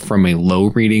that go from a low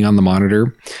reading on the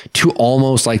monitor to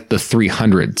almost like the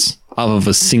 300s of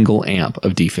a single amp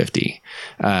of D50.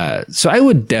 So I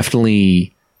would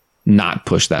definitely not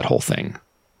push that whole thing.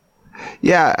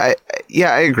 Yeah, I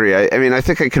agree. I mean, I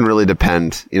think it can really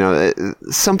depend.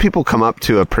 Some people come up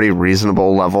to a pretty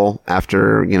reasonable level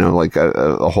after, like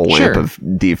a whole amp of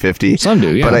D50. Some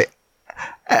do, yeah.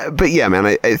 But yeah, man,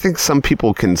 I think some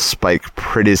people can spike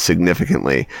pretty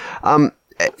significantly.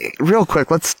 Real quick,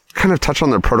 let's kind of touch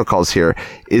on their protocols here.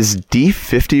 Is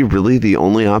D50 really the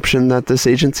only option that this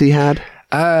agency had?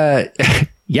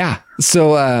 Yeah.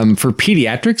 So for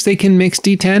pediatrics, they can mix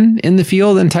D10 in the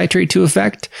field and titrate to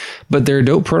effect, but their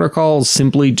dope protocol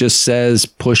simply just says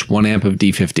push 1 amp of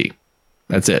D50.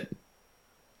 That's it.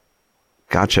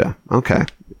 Gotcha. Okay.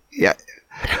 Yeah.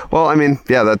 Well, I mean,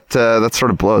 yeah, that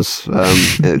sort of blows.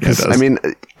 I mean,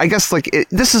 I guess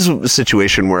this is a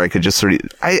situation where I could just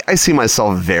I see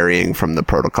myself varying from the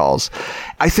protocols.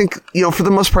 I think, for the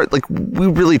most part, we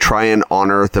really try and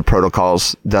honor the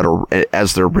protocols that are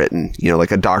as they're written,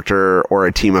 like a doctor or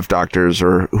a team of doctors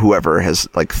or whoever has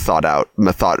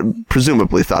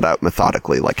presumably thought out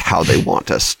methodically, how they want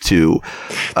us to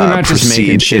They're not just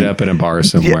making shit up in a bar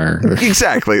somewhere. Yeah,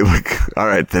 exactly. All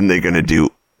right, then they're going to do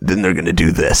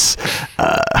this.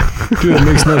 Dude, it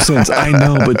makes no sense. I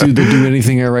know, but dude, they'll do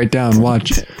anything I write down.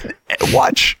 Watch.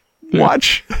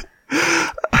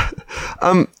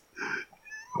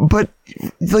 But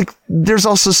there's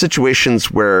also situations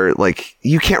where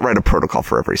you can't write a protocol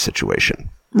for every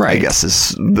situation. I guess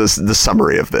is the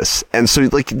summary of this. And so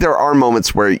like there are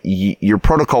moments where your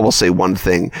protocol will say one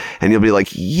thing and you'll be like,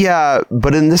 yeah,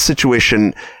 but in this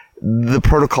situation, the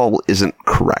protocol isn't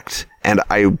correct. And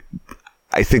I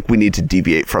think we need to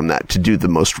deviate from that to do the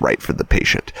most right for the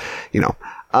patient,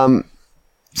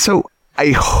 so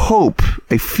I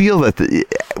feel that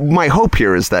my hope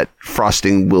here is that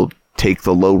frosting will take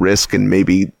the low risk and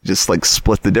maybe just like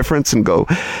split the difference and go,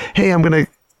 hey, I'm going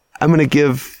to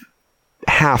give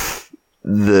half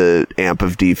the amp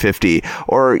of D50,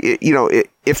 or,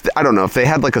 if I don't know, if they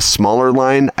had like a smaller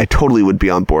line, I totally would be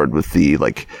on board with the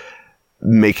like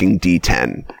making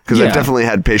D10, because I've definitely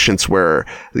had patients where,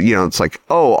 it's like,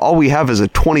 oh, all we have is a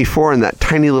 24 in that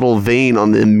tiny little vein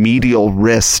on the medial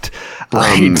wrist.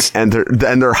 Right. And they're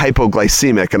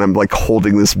hypoglycemic, and I'm like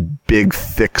holding this big,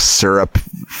 thick syrup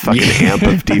fucking amp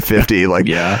of D50. Like,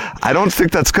 I don't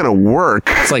think that's going to work.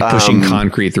 It's like pushing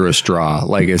concrete through a straw.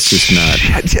 Like, it's just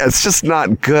not. Yeah, it's just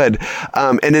not good.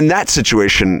 And in that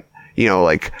situation,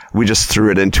 like we just threw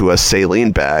it into a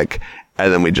saline bag,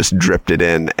 and then we just dripped it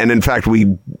in. And in fact,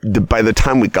 by the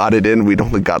time we got it in, we'd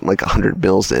only gotten like 100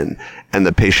 mils in, and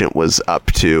the patient was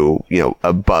up to,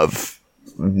 above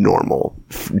normal,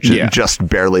 just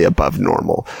barely above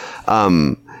normal.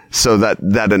 So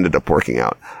that ended up working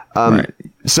out. Right.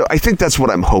 So I think that's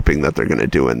what I'm hoping that they're going to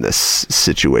do in this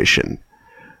situation.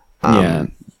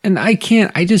 And I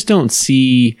just don't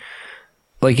see,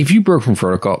 like, if you broke from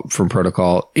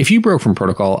protocol,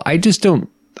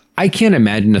 I can't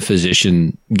imagine a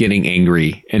physician getting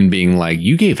angry and being like,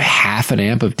 you gave half an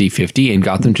amp of D50 and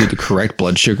got them to the correct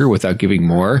blood sugar without giving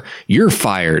more. You're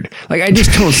fired. Like, I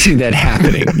just don't see that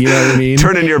happening. You know what I mean?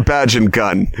 Turn in your badge and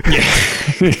gun. Yeah,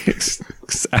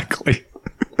 exactly.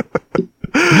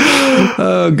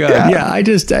 Oh God. Yeah.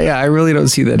 I really don't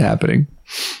see that happening.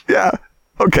 Yeah.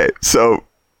 Okay. So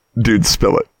dude,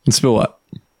 spill it. Spill what?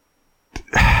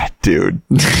 Dude,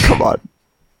 come on.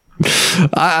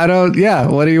 I don't. Yeah.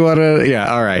 What do you want to?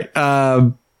 Yeah. All right.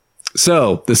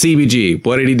 So the CBG,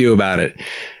 what did he do about it?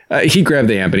 He grabbed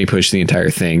the amp and he pushed the entire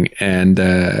thing. And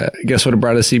guess what it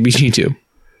brought a CBG to?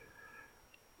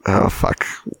 Oh, fuck.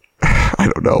 I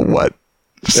don't know what.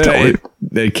 Just tell me.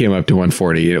 It came up to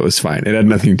 140. It was fine. It had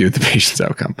nothing to do with the patient's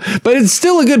outcome. But it's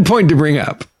still a good point to bring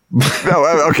up.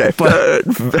 No, okay.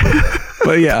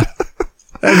 but yeah.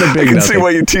 I can see why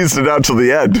you teased it out till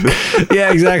the end.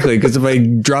 Yeah, exactly. Because if I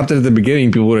dropped it at the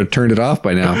beginning, people would have turned it off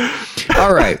by now.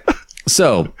 All right.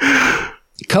 So a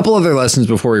couple other lessons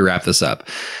before we wrap this up.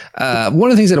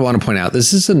 One of the things that I want to point out,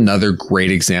 this is another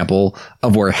great example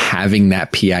of where having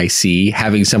that PIC,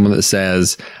 having someone that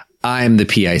says, I'm the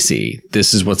PIC,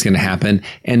 this is what's going to happen,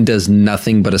 and does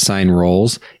nothing but assign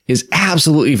roles, is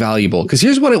absolutely valuable. Because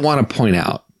here's what I want to point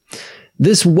out.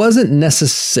 This wasn't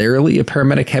necessarily a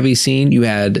paramedic heavy scene. You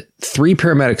had 3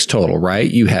 paramedics total,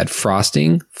 right? You had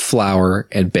Frosting, Flower,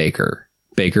 and Baker.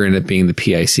 Baker ended up being the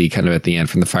PIC kind of at the end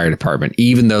from the fire department,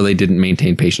 even though they didn't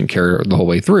maintain patient care the whole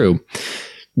way through.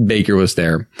 Baker was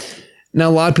there. Now,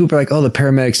 a lot of people are like, oh, the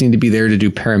paramedics need to be there to do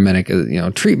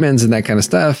paramedic, treatments and that kind of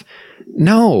stuff.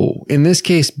 No, in this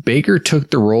case, Baker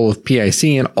took the role of PIC,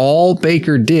 and all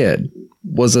Baker did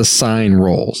was assign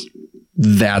roles.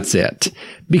 That's it.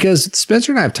 Because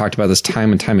Spencer and I have talked about this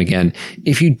time and time again.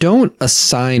 If you don't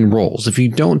assign roles, if you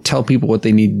don't tell people what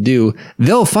they need to do,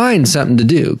 they'll find something to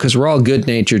do, because we're all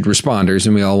good-natured responders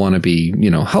and we all want to be,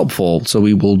 helpful. So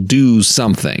we will do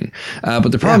something.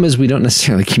 But the problem is we don't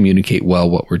necessarily communicate well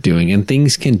what we're doing, and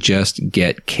things can just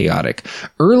get chaotic.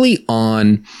 Early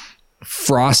on,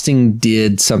 Frosting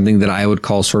did something that I would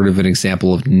call sort of an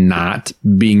example of not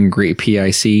being a great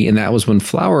PIC. And that was when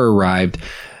Flower arrived.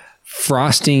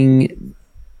 Frosting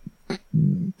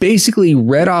basically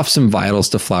read off some vitals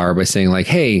to Flower by saying like,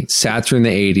 hey, SATs are in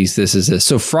the 80s. This is this.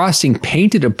 So Frosting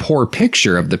painted a poor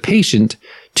picture of the patient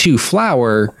to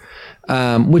Flower,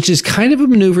 which is kind of a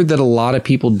maneuver that a lot of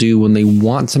people do when they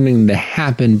want something to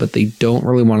happen, but they don't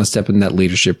really want to step in that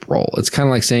leadership role. It's kind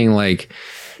of like saying like,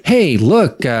 hey,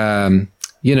 look, the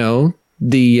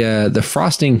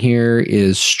frosting here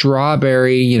is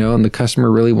strawberry, and the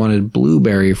customer really wanted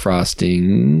blueberry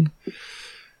frosting,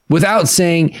 without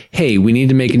saying, hey, we need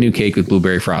to make a new cake with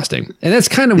blueberry frosting. And that's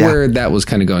kind of where that was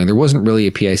kind of going. There wasn't really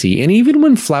a PIC. And even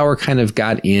when Flower kind of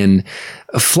got in,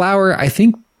 Flower, I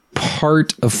think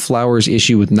part of Flower's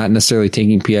issue with not necessarily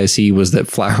taking PIC was that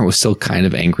Flower was still kind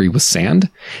of angry with Sand,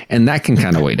 and that can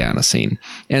kind of weigh down a scene.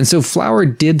 And so Flower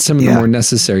did some of the more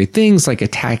necessary things like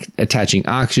attaching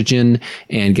oxygen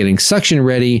and getting suction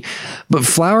ready, but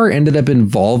Flower ended up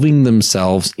involving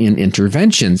themselves in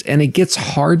interventions, and it gets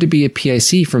hard to be a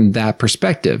PIC from that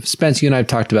perspective. Spence, you and I have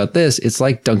talked about this. It's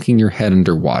like dunking your head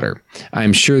underwater.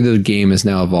 I'm sure the game has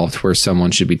now evolved where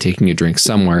someone should be taking a drink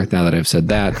somewhere, now that I've said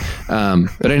that.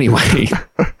 But anyway,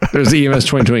 there's the EMS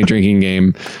 2020 drinking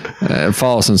game.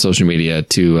 Follow us on social media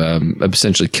to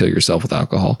essentially kill yourself with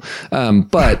alcohol.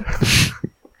 But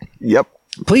yep.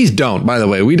 Please don't, by the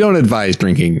way. We don't advise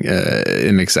drinking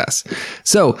in excess.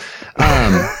 So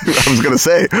I was going to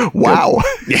say, wow.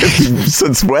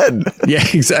 Since when? Yeah,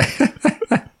 exactly.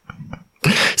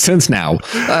 Since now.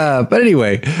 But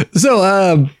anyway,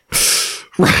 so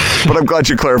but I'm glad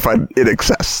you clarified in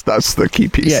excess. That's the key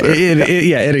piece. Yeah,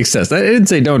 in excess. I didn't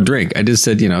say don't drink. I just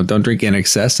said, don't drink in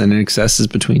excess, and in excess is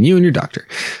between you and your doctor,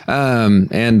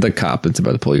 and the cop that's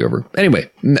about to pull you over. Anyway,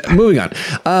 moving on.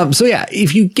 So yeah,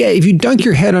 if you dunk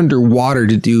your head underwater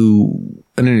to do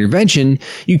an intervention,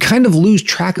 you kind of lose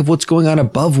track of what's going on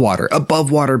above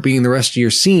water being the rest of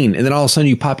your scene. And then all of a sudden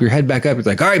you pop your head back up. It's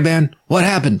like, all right, man, what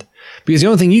happened? Because the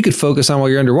only thing you could focus on while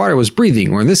you're underwater was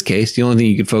breathing. Or in this case, the only thing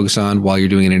you could focus on while you're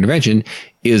doing an intervention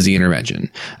is the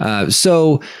intervention.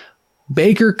 So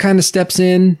Baker kind of steps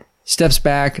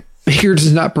back. Baker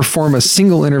does not perform a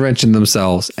single intervention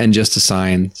themselves and just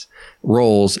assigns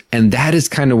roles. And that is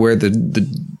kind of where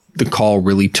the call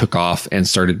really took off and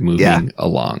started moving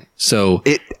along. So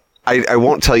I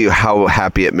won't tell you how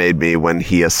happy it made me when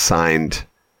he assigned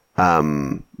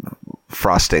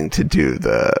Frosting to do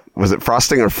was it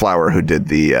Frosting or Flower who did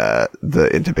the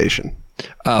intubation?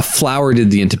 Flower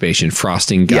did the intubation.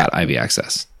 Frosting got IV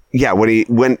access. Yeah.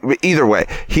 When either way,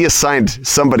 he assigned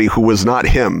somebody who was not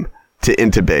him to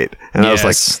intubate. And I was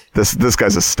like, this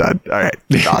guy's a stud. All right.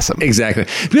 Awesome. Exactly.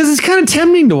 Because it's kind of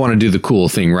tempting to want to do the cool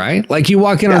thing, right? Like you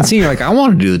walk in on scene, you're like, I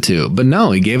want to do the two, but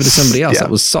no, he gave it to somebody else. That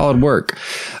was solid work.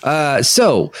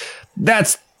 So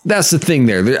that's the thing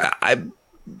there.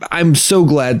 I'm so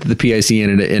glad that the PIC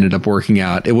ended up working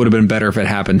out. It would have been better if it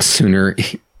happened sooner.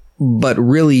 But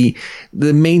really,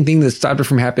 the main thing that stopped it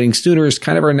from happening sooner is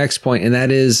kind of our next point, and that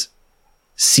is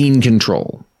scene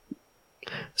control.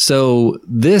 So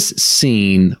this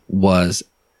scene was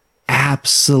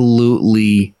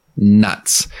absolutely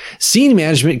nuts. Scene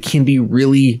management can be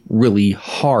really, really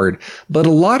hard. But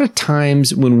a lot of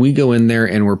times when we go in there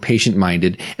and we're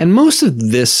patient-minded, and most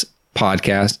of this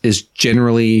podcast is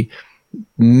generally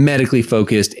medically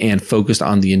focused and focused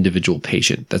on the individual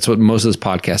patient. That's what most of this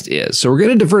podcast is. So we're going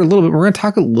to divert a little bit. We're going to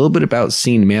talk a little bit about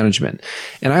scene management.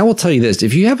 And I will tell you this,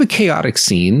 if you have a chaotic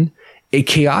scene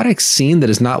that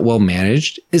is not well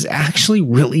managed is actually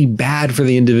really bad for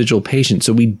the individual patient.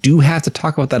 So we do have to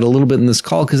talk about that a little bit in this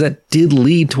call, because that did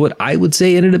lead to what I would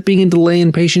say ended up being a delay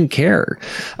in patient care.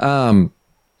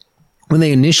 When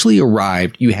they initially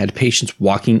arrived, you had patients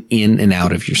walking in and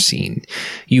out of your scene.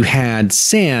 You had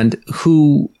Sand,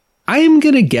 who I am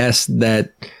going to guess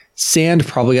that Sand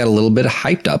probably got a little bit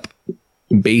hyped up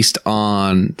based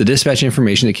on the dispatch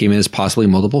information that came in as possibly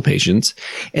multiple patients.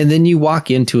 And then you walk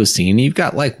into a scene, you've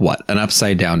got an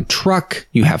upside down truck.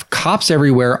 You have cops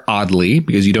everywhere, oddly,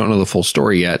 because you don't know the full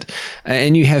story yet.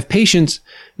 And you have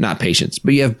not patients,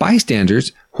 but you have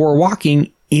bystanders who are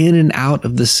walking in and out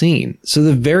of the scene. So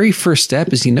the very first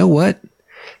step is,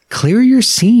 clear your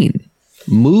scene,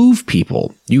 move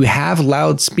people. You have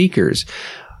loudspeakers.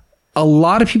 A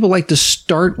lot of people like to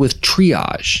start with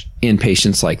triage in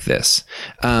patients like this.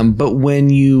 But when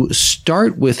you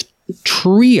start with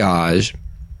triage,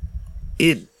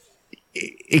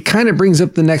 it kind of brings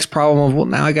up the next problem of,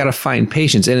 now I got to find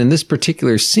patients. And in this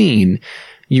particular scene,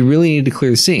 you really need to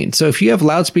clear the scene. So if you have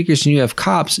loudspeakers and you have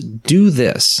cops, do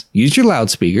this. Use your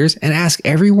loudspeakers and ask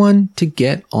everyone to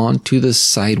get onto the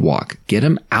sidewalk. Get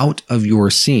them out of your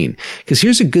scene. Because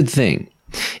here's a good thing.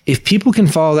 If people can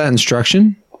follow that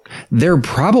instruction, they're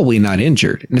probably not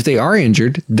injured. And if they are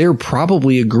injured, they're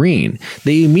probably agreeing.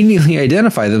 They immediately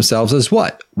identify themselves as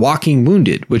what? Walking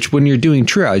wounded, which when you're doing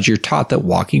triage, you're taught that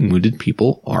walking wounded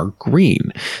people are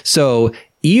green. So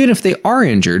even if they are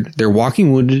injured, they're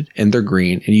walking wounded and they're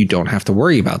green, and you don't have to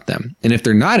worry about them. And if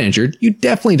they're not injured, you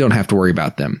definitely don't have to worry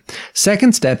about them.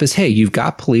 Second step is, hey, you've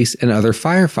got police and other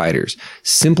firefighters.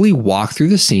 Simply walk through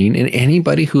the scene, and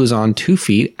anybody who is on 2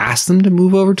 feet, ask them to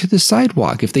move over to the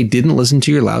sidewalk if they didn't listen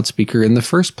to your loudspeaker in the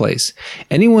first place.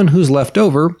 Anyone who's left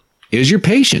over is your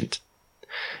patient.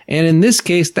 And in this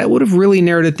case, that would have really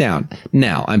narrowed it down.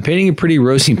 Now, I'm painting a pretty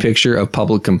rosy picture of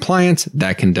public compliance.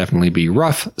 That can definitely be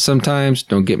rough sometimes.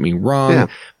 Don't get me wrong. Yeah.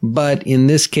 But in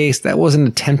this case, that wasn't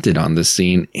attempted on this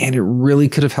scene, and it really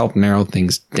could have helped narrow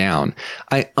things down.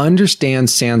 I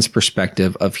understand Sand's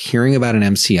perspective of hearing about an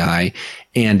MCI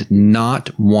and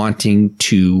not wanting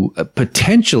to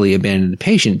potentially abandon the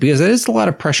patient, because that is a lot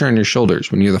of pressure on your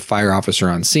shoulders when you're the fire officer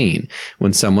on scene.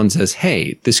 When someone says,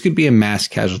 hey, this could be a mass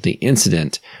casualty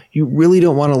incident, you really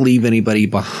don't want to leave anybody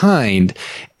behind.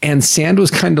 And Sand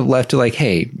was kind of left to like,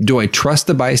 hey, do I trust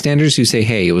the bystanders who say,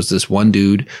 hey, it was this one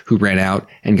dude who ran out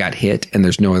and got hit and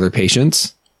there's no other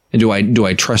patients? And do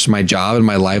I trust my job and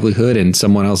my livelihood and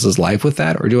someone else's life with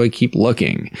that? Or do I keep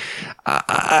looking?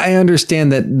 I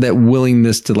understand that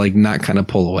willingness to like not kind of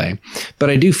pull away. But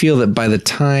I do feel that by the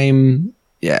time,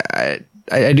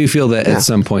 I do feel that at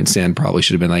some point Sand probably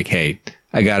should have been like, hey,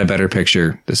 I got a better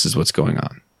picture. This is what's going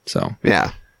on. So,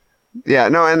 yeah. Yeah,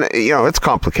 no, and it's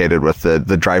complicated with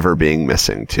the driver being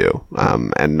missing too,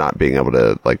 and not being able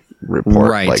to like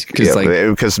report, right?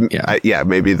 Because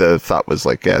maybe the thought was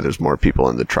like, there's more people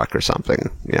in the truck or something.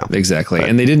 Yeah, exactly.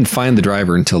 And they didn't find the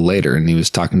driver until later, and he was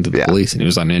talking to the police, and he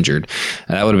was uninjured.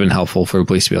 And that would have been helpful for the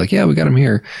police to be like, yeah, we got him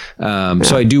here.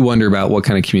 So I do wonder about what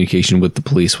kind of communication with the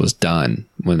police was done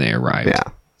when they arrived. Yeah.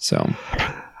 So.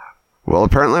 Well,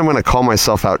 apparently I'm going to call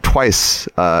myself out twice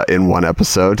in one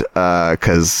episode,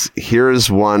 because here's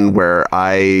one where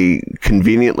I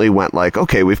conveniently went like,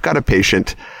 okay, we've got a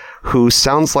patient who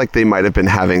sounds like they might have been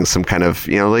having some kind of,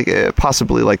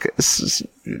 possibly like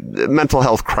mental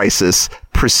health crisis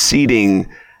preceding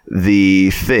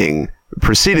this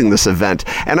event.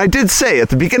 And I did say at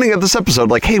the beginning of this episode,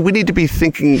 like, hey, we need to be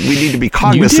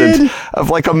cognizant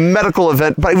of like a medical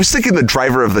event. But I was thinking the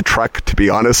driver of the truck, to be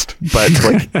honest. But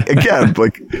like, again,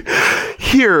 like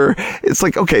here, it's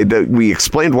like, okay, we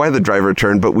explained why the driver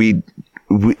turned, but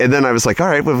and then I was like, all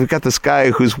right, well, we've got this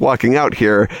guy who's walking out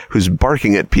here, who's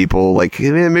barking at people. Like,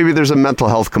 maybe there's a mental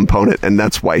health component, and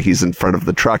that's why he's in front of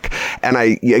the truck. And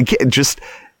I just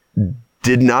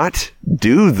did not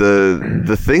do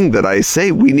the thing that I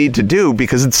say we need to do,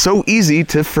 because it's so easy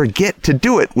to forget to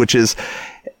do it, which is,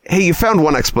 hey, you found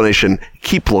one explanation,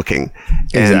 keep looking.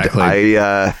 Exactly.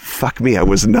 And fuck me, I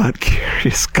was not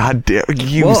curious. God damn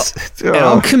you. Well, and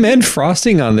I'll commend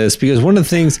Frosting on this, because one of the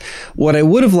things, what I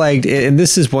would have liked, and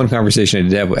this is one conversation I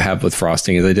did have with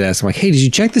Frosting, is I did ask him, like, hey, did you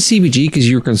check the CBG because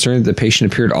you were concerned that the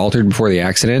patient appeared altered before the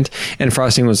accident? And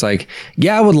Frosting was like,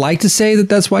 yeah, I would like to say that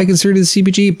that's why I considered the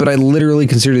CBG, but I literally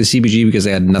considered the CBG because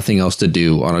I had nothing else to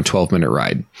do on a 12-minute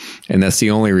ride. And that's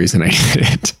the only reason I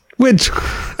did it. Which,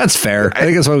 that's fair. I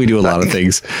think that's why we do a lot of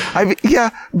things.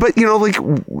 But like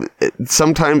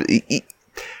sometimes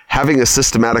having a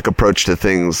systematic approach to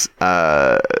things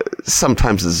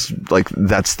sometimes is like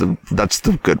that's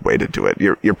the good way to do it.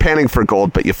 You're panning for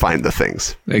gold, but you find the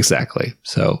things. Exactly.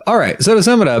 So, all right. So to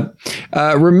sum it up,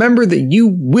 remember that you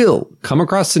will come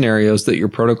across scenarios that your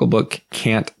protocol book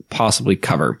can't possibly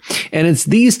cover. And it's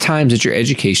these times that your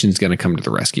education is going to come to the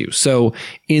rescue. So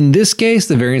in this case,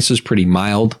 the variance was pretty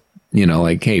mild.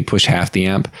 Like, hey, push half the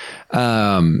amp.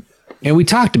 And we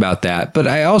talked about that, but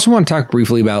I also want to talk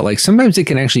briefly about, like, sometimes it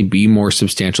can actually be more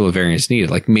substantial a variance needed.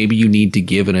 Like, maybe you need to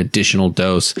give an additional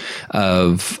dose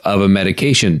of a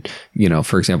medication,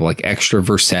 for example, like extra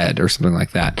Versed or something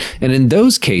like that. And in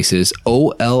those cases,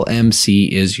 OLMC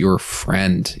is your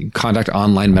friend. You contact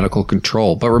online medical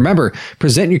control. But remember,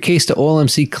 present your case to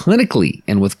OLMC clinically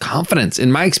and with confidence.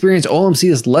 In my experience, OLMC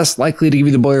is less likely to give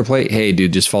you the boilerplate, hey,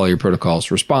 dude, just follow your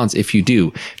protocols response if you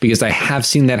do, because I have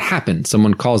seen that happen.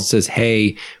 Someone calls and says,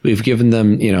 hey, we've given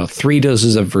them, 3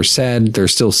 doses of Versed. They're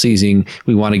still seizing.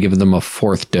 We want to give them a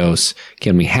 4th dose.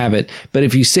 Can we have it? But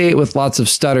if you say it with lots of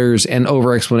stutters and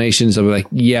over explanations, I'll be like,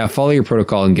 yeah, follow your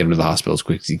protocol and get them to the hospital as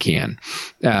quick as you can.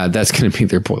 That's going to be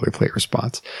their boilerplate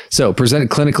response. So present it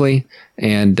clinically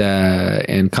and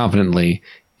confidently,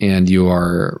 and you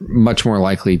are much more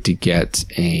likely to get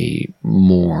a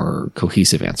more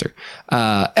cohesive answer.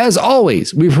 As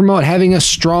always, we promote having a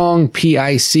strong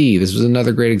PIC. This was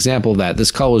another great example of that.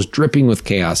 This call was dripping with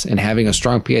chaos, and having a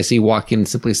strong PIC walk in and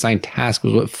simply assign task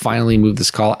was what finally moved this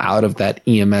call out of that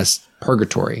EMS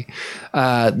purgatory.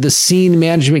 The scene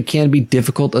management can be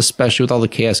difficult, especially with all the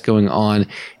chaos going on.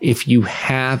 If you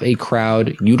have a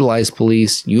crowd, utilize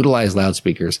police, utilize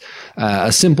loudspeakers.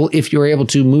 A simple, if you're able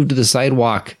to move to the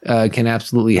sidewalk, can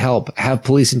absolutely help. Have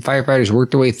police and firefighters work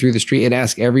their way through the street and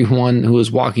ask everyone who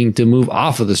is walking to move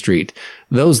off of the street.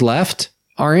 Those left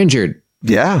are injured.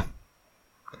 Yeah.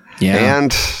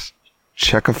 And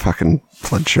check a fucking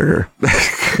blood sugar.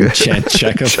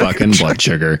 Check a fucking blood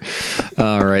sugar.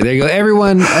 All right, there you go.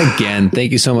 Everyone, again,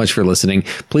 thank you so much for listening.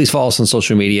 Please follow us on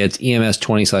social media. It's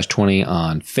EMS20/20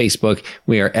 on Facebook.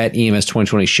 We are at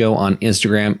EMS2020 Show on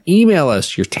Instagram. Email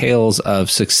us your tales of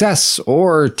success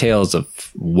or tales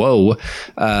of woe to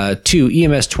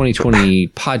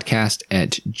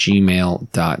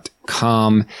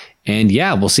EMS2020podcast@gmail.com. And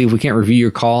yeah, we'll see if we can't review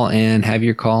your call and have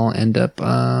your call end up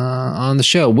on the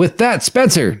show. With that,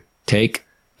 Spencer, take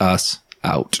us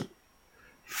out.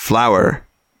 Flour,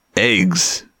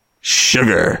 eggs,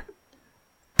 sugar,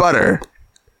 butter,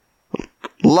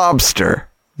 lobster.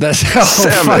 That's how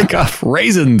salmon.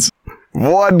 Raisins.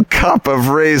 1 cup of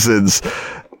raisins.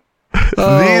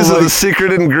 These are the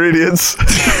secret ingredients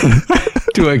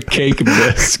to a cake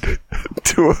bisque.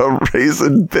 To a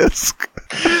raisin bisque.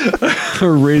 A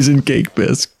raisin cake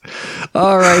bisque.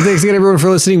 All right. Thanks again, everyone, for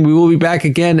listening. We will be back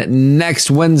again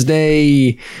next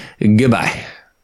Wednesday. Goodbye.